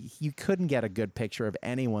 you couldn't get a good picture of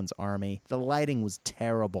anyone's army. The lighting was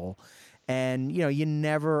terrible. And, you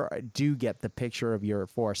never do get the picture of your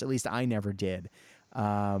force. At least I never did.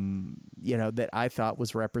 That I thought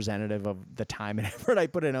was representative of the time and effort I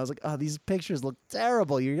put in. I was like, oh, these pictures look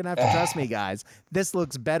terrible. You're going to have to trust me, guys. This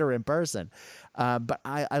looks better in person. But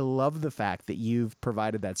I love the fact that you've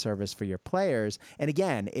provided that service for your players. And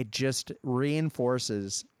again, it just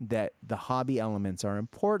reinforces that the hobby elements are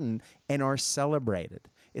important and are celebrated.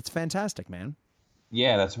 It's fantastic, man.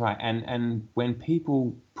 Yeah, that's right. And when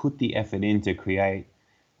people put the effort in to create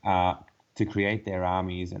their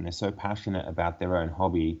armies, and they're so passionate about their own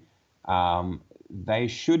hobby, they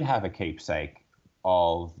should have a keepsake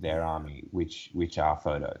of their army, which are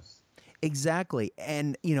photos. Exactly.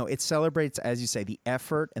 And, it celebrates, as you say, the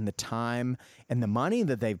effort and the time and the money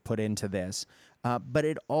that they've put into this. But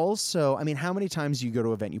it also, how many times you go to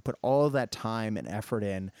an event, you put all of that time and effort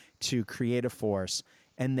in to create a force,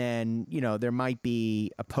 and then, there might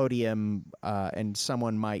be a podium and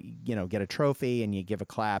someone might, get a trophy, and you give a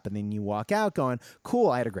clap, and then you walk out going,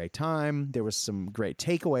 cool, I had a great time. There was some great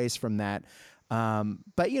takeaways from that.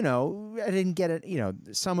 But, I didn't get it.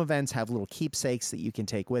 Some events have little keepsakes that you can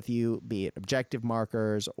take with you, be it objective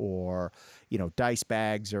markers or, dice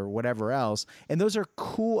bags or whatever else. And those are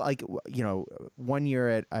cool. Like, one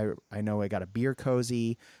year I know I got a beer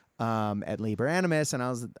cozy at Liber Animus, and I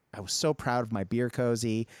was so proud of my beer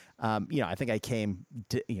cozy. I think I came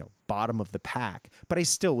bottom of the pack, but I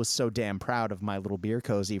still was so damn proud of my little beer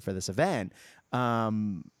cozy for this event.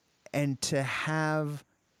 And to have,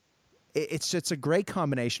 it's a great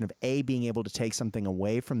combination of A, being able to take something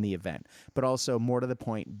away from the event, but also, more to the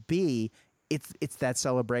point, B, it's that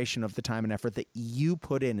celebration of the time and effort that you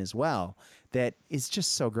put in as well that is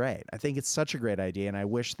just so great. I think it's such a great idea, and I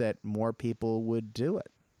wish that more people would do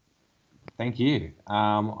it. Thank you.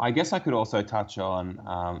 I guess I could also touch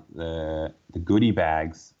on the goodie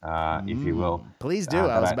bags, if you will. Please do.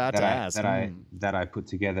 I was about to ask. That I put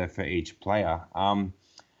together for each player.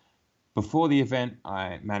 Before the event,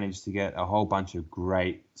 I managed to get a whole bunch of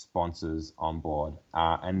great sponsors on board,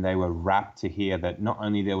 and they were rapt to hear that not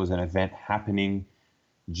only there was an event happening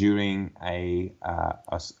during a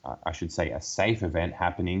safe event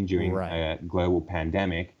happening during a global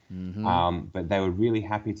pandemic, but they were really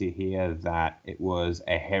happy to hear that it was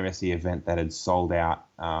a Heresy event that had sold out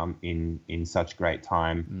in such great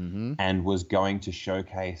time, and was going to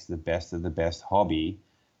showcase the best of the best hobby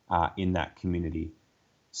in that community.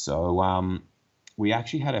 So we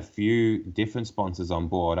actually had a few different sponsors on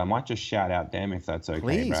board. I might just shout out them if that's okay,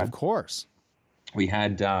 Please, Brad. Of course. We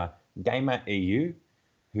had GameMat EU,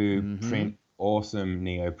 who print awesome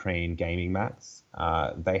neoprene gaming mats.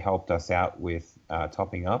 They helped us out with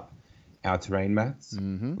topping up our terrain mats.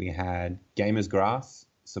 We had Gamers Grass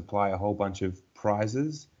supply a whole bunch of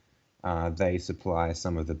prizes. They supply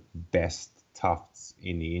some of the best tufts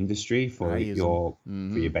in the industry for your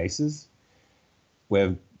bases.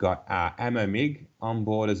 We've got Ammo MiG on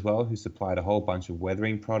board as well, who supplied a whole bunch of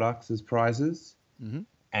weathering products as prizes.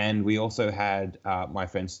 And we also had my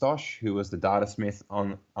friend Stosh, who was the data smith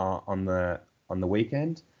on the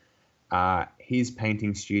weekend. His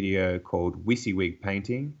painting studio called WYSIWYG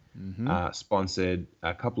Painting sponsored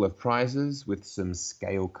a couple of prizes with some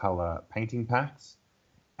scale color painting packs.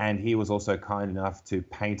 And he was also kind enough to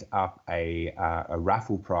paint up a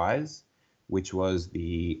raffle prize, which was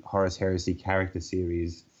the Horus Heresy character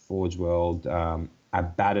series Forge World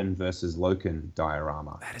Abaddon versus Loken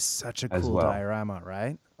diorama. That is such a cool diorama,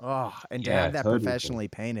 right? Oh, and to have that totally professionally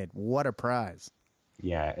painted, what a prize.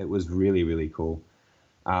 Yeah, it was really, really cool.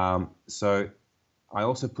 So I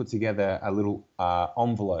also put together a little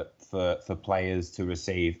envelope for players to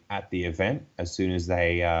receive at the event as soon as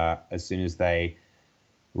they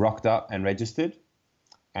rocked up and registered.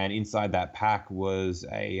 And inside that pack was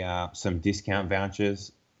some discount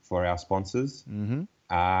vouchers for our sponsors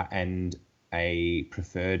and a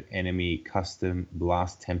preferred enemy custom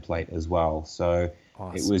blast template as well. So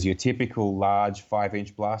It was your typical large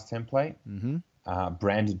 5-inch blast template,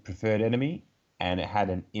 branded preferred enemy, and it had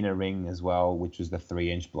an inner ring as well, which was the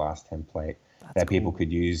 3-inch blast template that people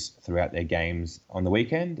could use throughout their games on the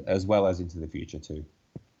weekend as well as into the future too.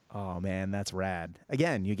 Oh man, that's rad.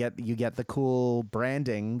 Again, you get the cool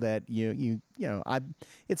branding that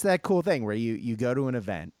it's that cool thing where you go to an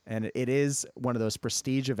event and it is one of those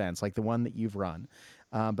prestige events like the one that you've run.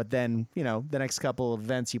 But then, the next couple of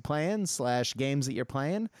events you play in / games that you're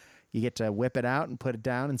playing, you get to whip it out and put it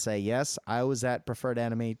down and say, yes, I was at Preferred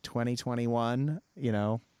Enemy 2021,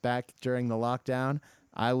 back during the lockdown.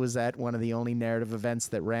 I was at one of the only narrative events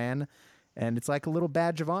that ran, and it's like a little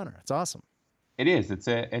badge of honor. It's awesome. It is. It's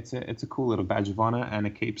a cool little badge of honor and a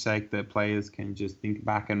keepsake that players can just think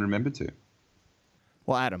back and remember to.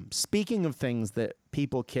 Well, Adam, speaking of things that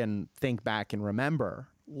people can think back and remember,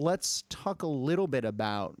 let's talk a little bit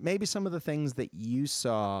about maybe some of the things that you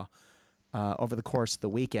saw over the course of the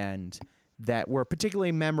weekend that were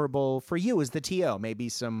particularly memorable for you as the TO. Maybe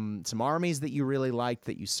some armies that you really liked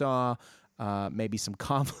that you saw. Maybe some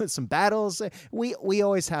conflicts, some battles. We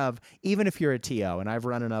always have, even if you're a TO, and I've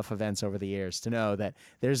run enough events over the years to know that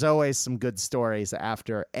there's always some good stories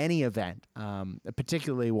after any event,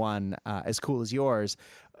 particularly one as cool as yours.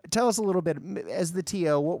 Tell us a little bit, as the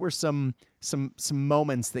TO, what were some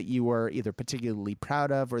moments that you were either particularly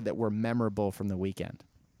proud of or that were memorable from the weekend?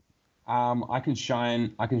 I can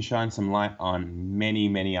shine some light on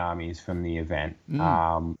many armies from the event.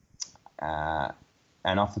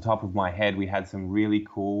 And off the top of my head, we had some really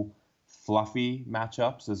cool, fluffy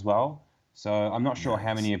matchups as well. So I'm not sure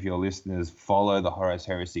how many of your listeners follow the Horus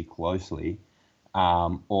Heresy closely,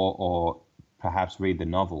 or perhaps read the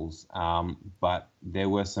novels. But there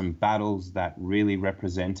were some battles that really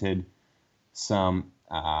represented some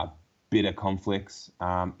bitter conflicts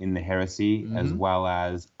in the Heresy, as well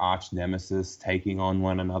as arch nemesis taking on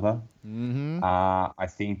one another. I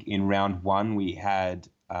think in round 1 we had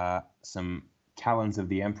some Talons of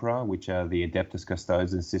the Emperor, which are the Adeptus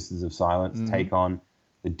Custodes and Sisters of Silence, take on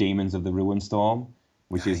the Demons of the Ruinstorm,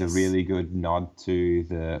 which is a really good nod to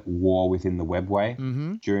the war within the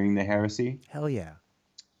Webway during the Heresy. Hell yeah.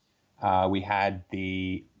 We had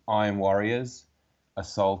the Iron Warriors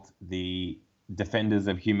assault the Defenders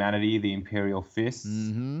of Humanity, the Imperial Fists.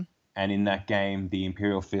 And in that game, the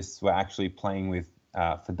Imperial Fists were actually playing with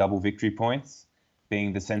for double victory points,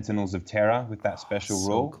 being the Sentinels of Terror with that special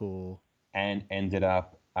rule. So cool. And ended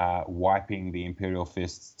up wiping the Imperial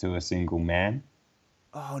Fists to a single man.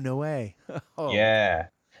 Oh, no way. Yeah.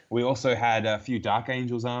 We also had a few Dark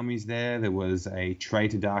Angels armies there. There was a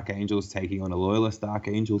traitor Dark Angels taking on a Loyalist Dark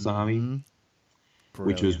Angels army,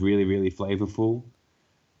 which was really, really flavorful.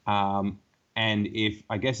 And if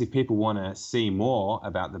people want to see more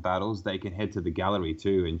about the battles, they can head to the gallery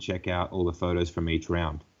too and check out all the photos from each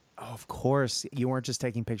round. Oh, of course, you weren't just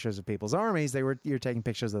taking pictures of people's armies; you're taking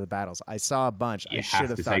pictures of the battles. I saw a bunch. I should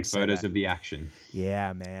have take photos of the action.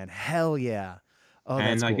 Yeah, man, hell yeah! Oh,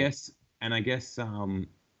 that's cool. I guess,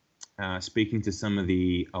 speaking to some of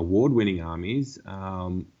the award-winning armies,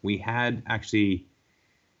 we had 8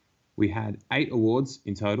 awards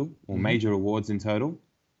in total, or major awards in total.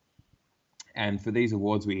 And for these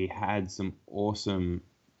awards, we had some awesome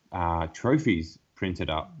trophies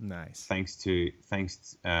printed up. Nice. Thanks to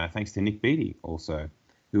Nick Beattie also,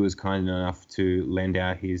 who was kind enough to lend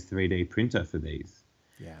out his 3D printer for these.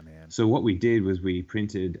 Yeah, man. So what we did was we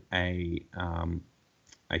printed a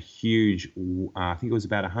huge, I think it was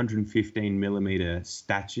about 115 millimeter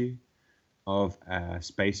statue of a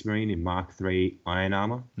Space Marine in Mark III iron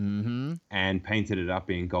armor, and painted it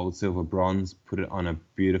up in gold, silver, bronze. Put it on a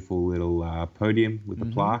beautiful little podium with a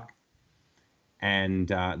plaque. And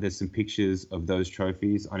there's some pictures of those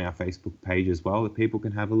trophies on our Facebook page as well that people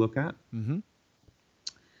can have a look at. Mm-hmm.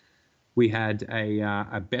 We had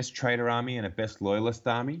a best trader army and a best loyalist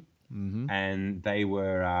army, and they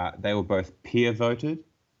were both peer voted,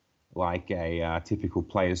 like a typical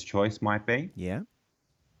player's choice might be. Yeah.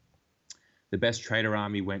 The best trader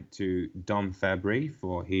army went to Dom Fabry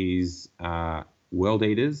for his World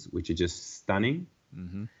Eaters, which are just stunning.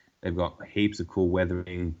 Mm-hmm. They've got heaps of cool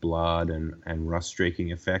weathering, blood, and rust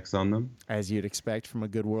streaking effects on them. As you'd expect from a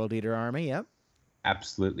good World Eater army, yep.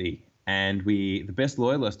 Absolutely. And the best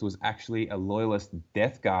loyalist was actually a loyalist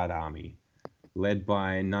Death Guard army, led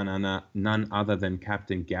by none other than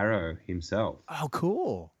Captain Garrow himself. Oh,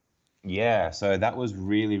 cool. Yeah, so that was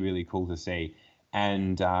really, really cool to see.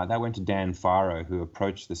 And that went to Dan Faro, who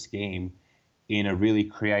approached the scheme in a really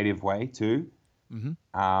creative way too.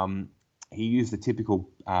 Mm-hmm. He used the typical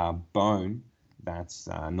bone that's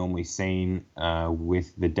normally seen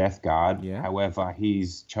with the Death Guard. Yeah. However,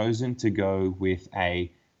 he's chosen to go with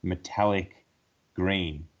a metallic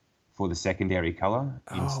green for the secondary color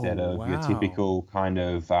instead of your typical kind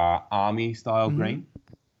of army style green.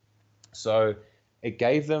 So it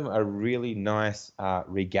gave them a really nice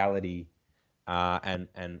regality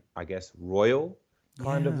and I guess royal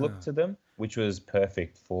kind of look to them, which was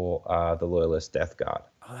perfect for the Loyalist Death Guard.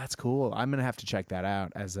 Oh, that's cool. I'm gonna have to check that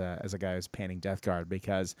out as a guy who's painting Death Guard,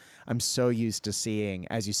 because I'm so used to seeing,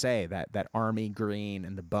 as you say, that army green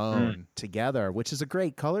and the bone together, which is a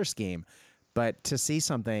great color scheme. But to see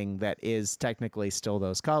something that is technically still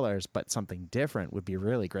those colors, but something different, would be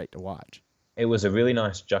really great to watch. It was a really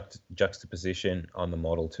nice juxtaposition on the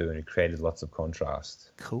model too, and it created lots of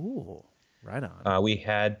contrast. Cool. Right on. We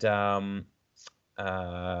had the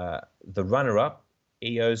runner-up,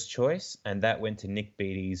 EO's Choice, and that went to Nick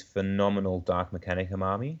Beattie's phenomenal Dark Mechanicum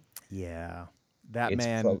army. Yeah. That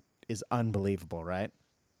man is unbelievable, right?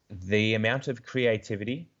 The amount of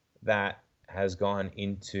creativity that has gone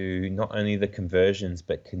into not only the conversions,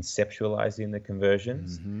 but conceptualizing the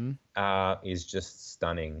conversions is just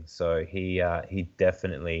stunning. So he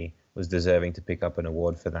definitely was deserving to pick up an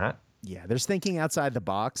award for that. Yeah, there's thinking outside the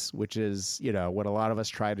box, which is, what a lot of us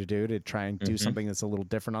try to do, to try and do something that's a little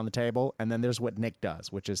different on the table. And then there's what Nick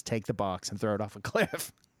does, which is take the box and throw it off a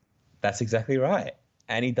cliff. That's exactly right.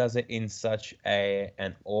 And he does it in such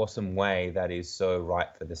an awesome way that is so right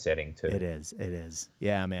for the setting too. It is.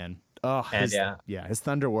 Yeah, man. Oh, his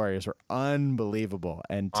Thunder Warriors are unbelievable.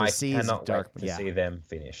 And to see see them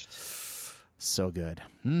finished. So good.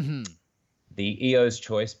 The EO's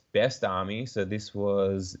Choice Best Army, so this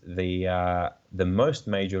was the most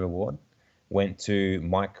major award, went to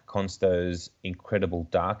Mike Consto's incredible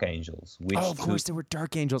Dark Angels. Which of course, they were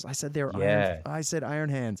Dark Angels. I said they were I said Iron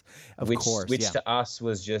Hands. Which to us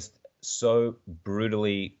was just so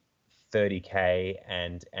brutally 30K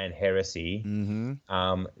and heresy.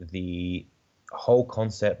 The whole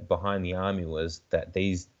concept behind the army was that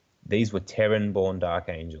these were Terran-born Dark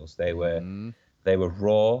Angels. They were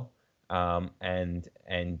raw. And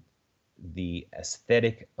the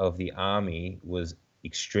aesthetic of the army was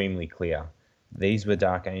extremely clear. These were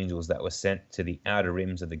Dark Angels that were sent to the outer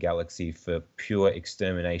rims of the galaxy for pure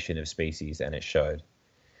extermination of species, and it showed.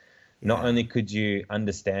 Not only could you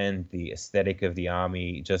understand the aesthetic of the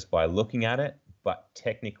army just by looking at it, but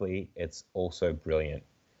technically it's also brilliant.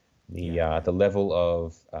 The level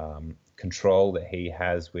of control that he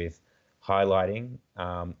has with highlighting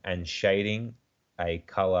and shading a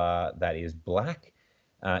color that is black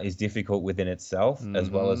is difficult within itself, as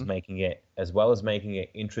well as making it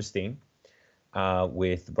interesting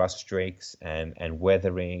with rust streaks and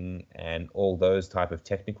weathering and all those type of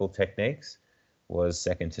technical techniques, was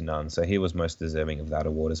second to none. So he was most deserving of that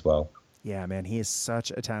award as well. Yeah, man, he is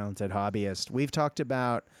such a talented hobbyist. We've talked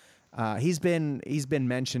about he's been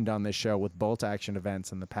mentioned on this show with Bolt Action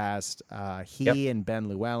events in the past. He and Ben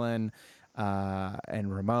Llewellyn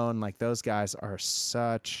and Ramon, like, those guys are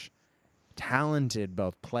such talented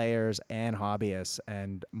both players and hobbyists.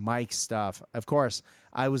 And Mike's stuff, of course,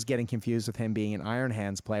 I was getting confused with him being an Iron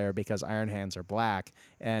Hands player because Iron Hands are black.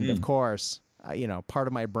 And of course, part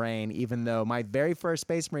of my brain, even though my very first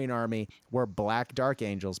Space Marine army were black Dark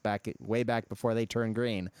Angels way back before they turned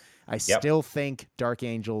green, I still think Dark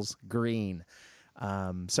Angels green.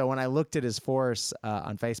 So when I looked at his force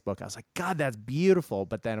on Facebook, I was like, God, that's beautiful.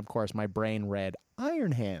 But then, of course, my brain read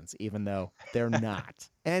Iron Hands, even though they're not.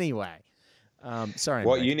 Anyway, sorry.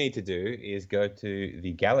 What you need to do is go to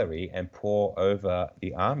the gallery and pour over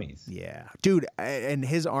the armies. Yeah. Dude, and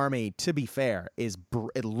his army, to be fair,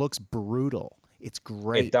 it looks brutal. It's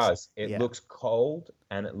great. It does. It looks cold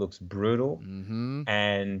and it looks brutal.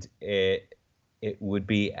 And it would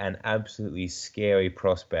be an absolutely scary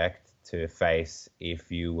prospect to face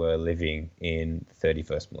if you were living in the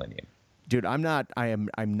 31st millennium. Dude, I'm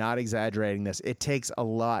not exaggerating this. It takes a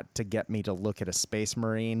lot to get me to look at a Space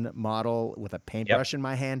Marine model with a paintbrush in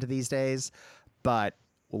my hand these days. But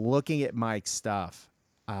looking at Mike's stuff,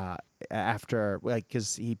 after, like,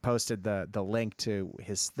 because he posted the link to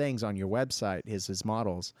his things on your website, his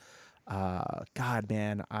models. God,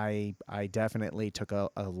 man, I definitely took a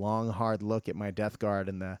long, hard look at my Death Guard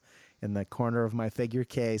in the corner of my figure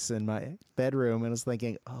case in my bedroom, and was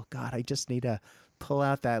thinking, oh God, I just need to pull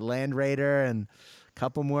out that Land Raider and a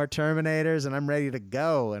couple more Terminators, and I'm ready to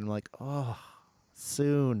go. And I'm like, oh,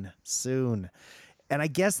 soon. And I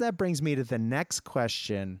guess that brings me to the next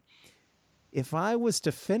question. If I was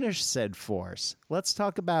to finish said force, let's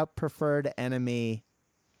talk about Preferred Enemy,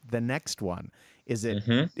 the next one. Is it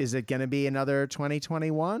going to be another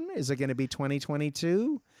 2021? Is it going to be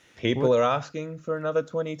 2022? People are asking for another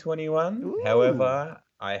 2021. Ooh. However,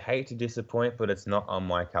 I hate to disappoint, but it's not on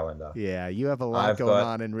my calendar. Yeah, you have a lot going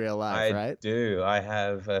on in real life, right? I do. I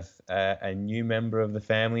have a new member of the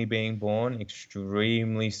family being born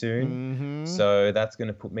extremely soon. So that's going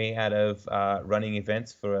to put me out of running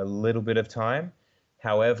events for a little bit of time.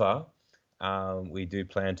 However, we do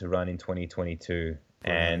plan to run in 2022.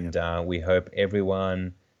 And we hope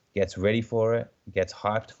everyone gets ready for it, gets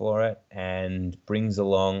hyped for it, and brings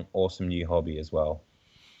along awesome new hobby as well.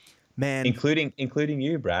 Man, including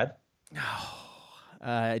you, Brad.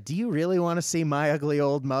 Do you really want to see my ugly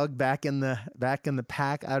old mug back in the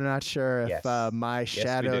pack? I'm not sure if my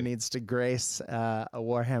shadow needs to grace a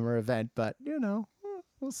Warhammer event, but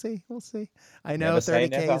we'll see. I know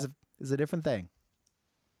 30K is a different thing.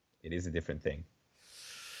 It is a different thing.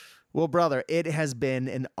 Well, brother, it has been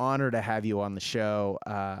an honor to have you on the show.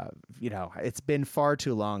 It's been far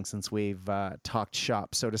too long since we've talked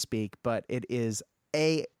shop, so to speak, but it is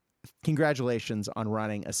congratulations on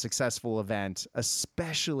running a successful event,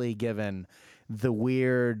 especially given the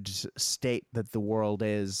weird state that the world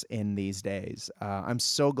is in these days. I'm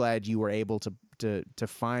so glad you were able to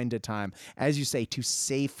find a time, as you say, to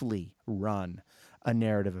safely run a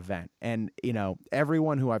narrative event. And,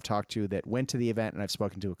 everyone who I've talked to that went to the event, and I've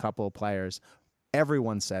spoken to a couple of players,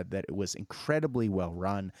 everyone said that it was incredibly well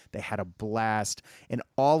run. They had a blast, and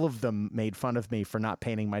all of them made fun of me for not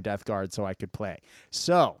painting my Death Guard so I could play.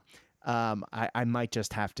 So I might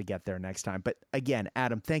just have to get there next time. But again,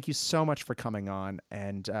 Adam, thank you so much for coming on,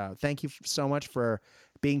 and thank you so much for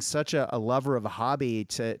being such a lover of a hobby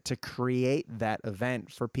to create that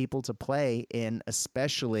event for people to play in,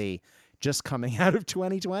 especially just coming out of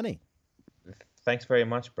 2020. Thanks very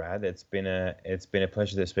much, Brad. It's been a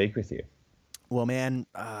pleasure to speak with you. Well, man,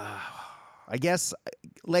 I guess,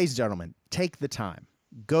 ladies and gentlemen, take the time.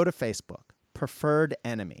 Go to Facebook, Preferred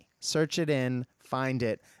Enemy. Search it in, find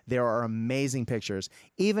it. There are amazing pictures,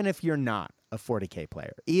 even if you're not a 40K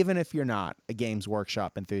player, even if you're not a Games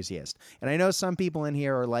Workshop enthusiast. And I know some people in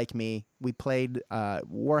here are like me. We played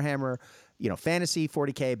Warhammer, fantasy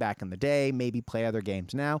 40K back in the day, maybe play other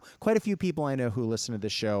games now. Quite a few people I know who listen to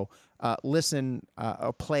this show play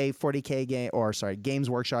 40K Games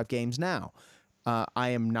Workshop games now. I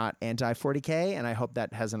am not anti-40K, and I hope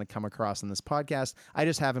that hasn't come across in this podcast. I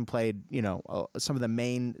just haven't played, some of the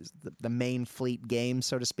main fleet games,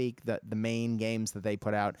 so to speak, the main games that they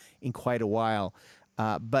put out in quite a while.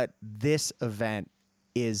 But this event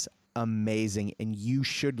is amazing, and you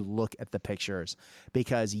should look at the pictures,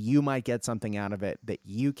 because you might get something out of it that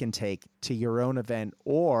you can take to your own event,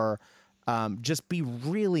 or just be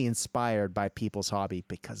really inspired by people's hobby,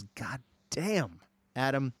 because god damn,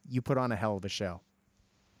 Adam, you put on a hell of a show.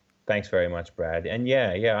 Thanks very much, Brad. And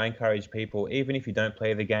I encourage people, even if you don't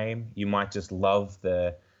play the game, you might just love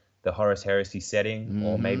the Horus Heresy setting,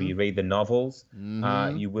 or maybe you read the novels.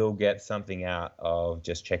 You will get something out of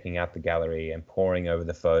just checking out the gallery and poring over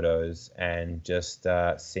the photos and just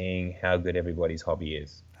seeing how good everybody's hobby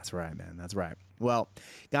is. That's right, man. That's right. Well,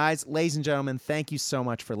 guys, ladies and gentlemen, thank you so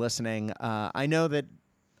much for listening. I know that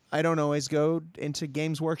I don't always go into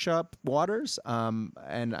Games Workshop waters,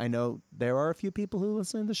 and I know there are a few people who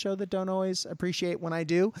listen to the show that don't always appreciate when I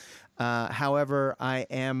do. However,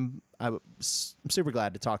 I'm super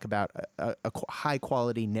glad to talk about a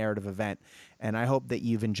high-quality narrative event, and I hope that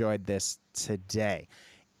you've enjoyed this today.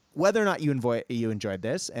 Whether or not you enjoyed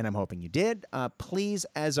this, and I'm hoping you did, please,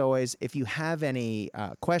 as always, if you have any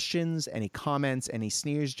questions, any comments, any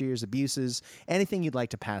sneers, jeers, abuses, anything you'd like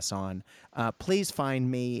to pass on, please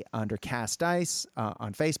find me under Cast Dice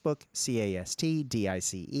on Facebook,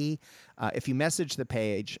 CASTDICE. If you message the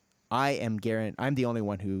page, I'm the only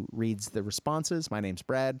one who reads the responses. My name's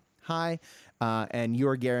Brad. hi, and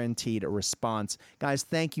you're guaranteed a response. Guys,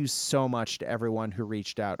 thank you so much to everyone who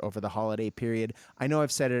reached out over the holiday period. I know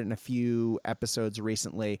I've said it in a few episodes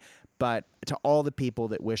recently, but to all the people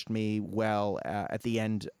that wished me well at the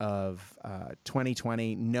end of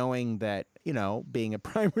 2020, knowing that, being a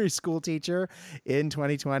primary school teacher in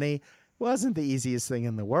 2020 wasn't the easiest thing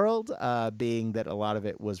in the world, being that a lot of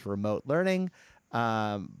it was remote learning.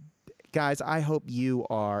 Guys, I hope you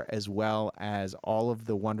are, as well as all of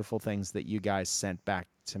the wonderful things that you guys sent back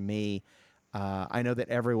to me. I know that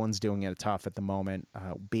everyone's doing it tough at the moment,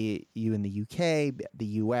 be it you in the UK, the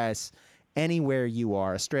US, anywhere you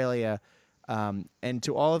are, Australia. And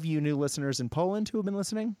to all of you new listeners in Poland who have been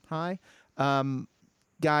listening, hi.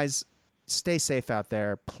 Guys, stay safe out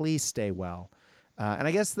there. Please stay well. And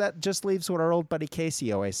I guess that just leaves what our old buddy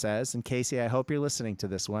Casey always says. And Casey, I hope you're listening to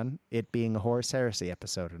this one, it being a Horus Heresy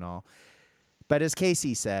episode and all. But as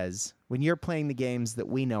Casey says, when you're playing the games that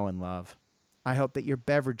we know and love, I hope that your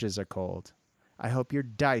beverages are cold. I hope your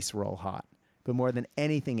dice roll hot. But more than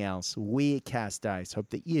anything else, we at Cast Dice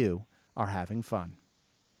hope that you are having fun.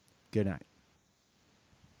 Good night.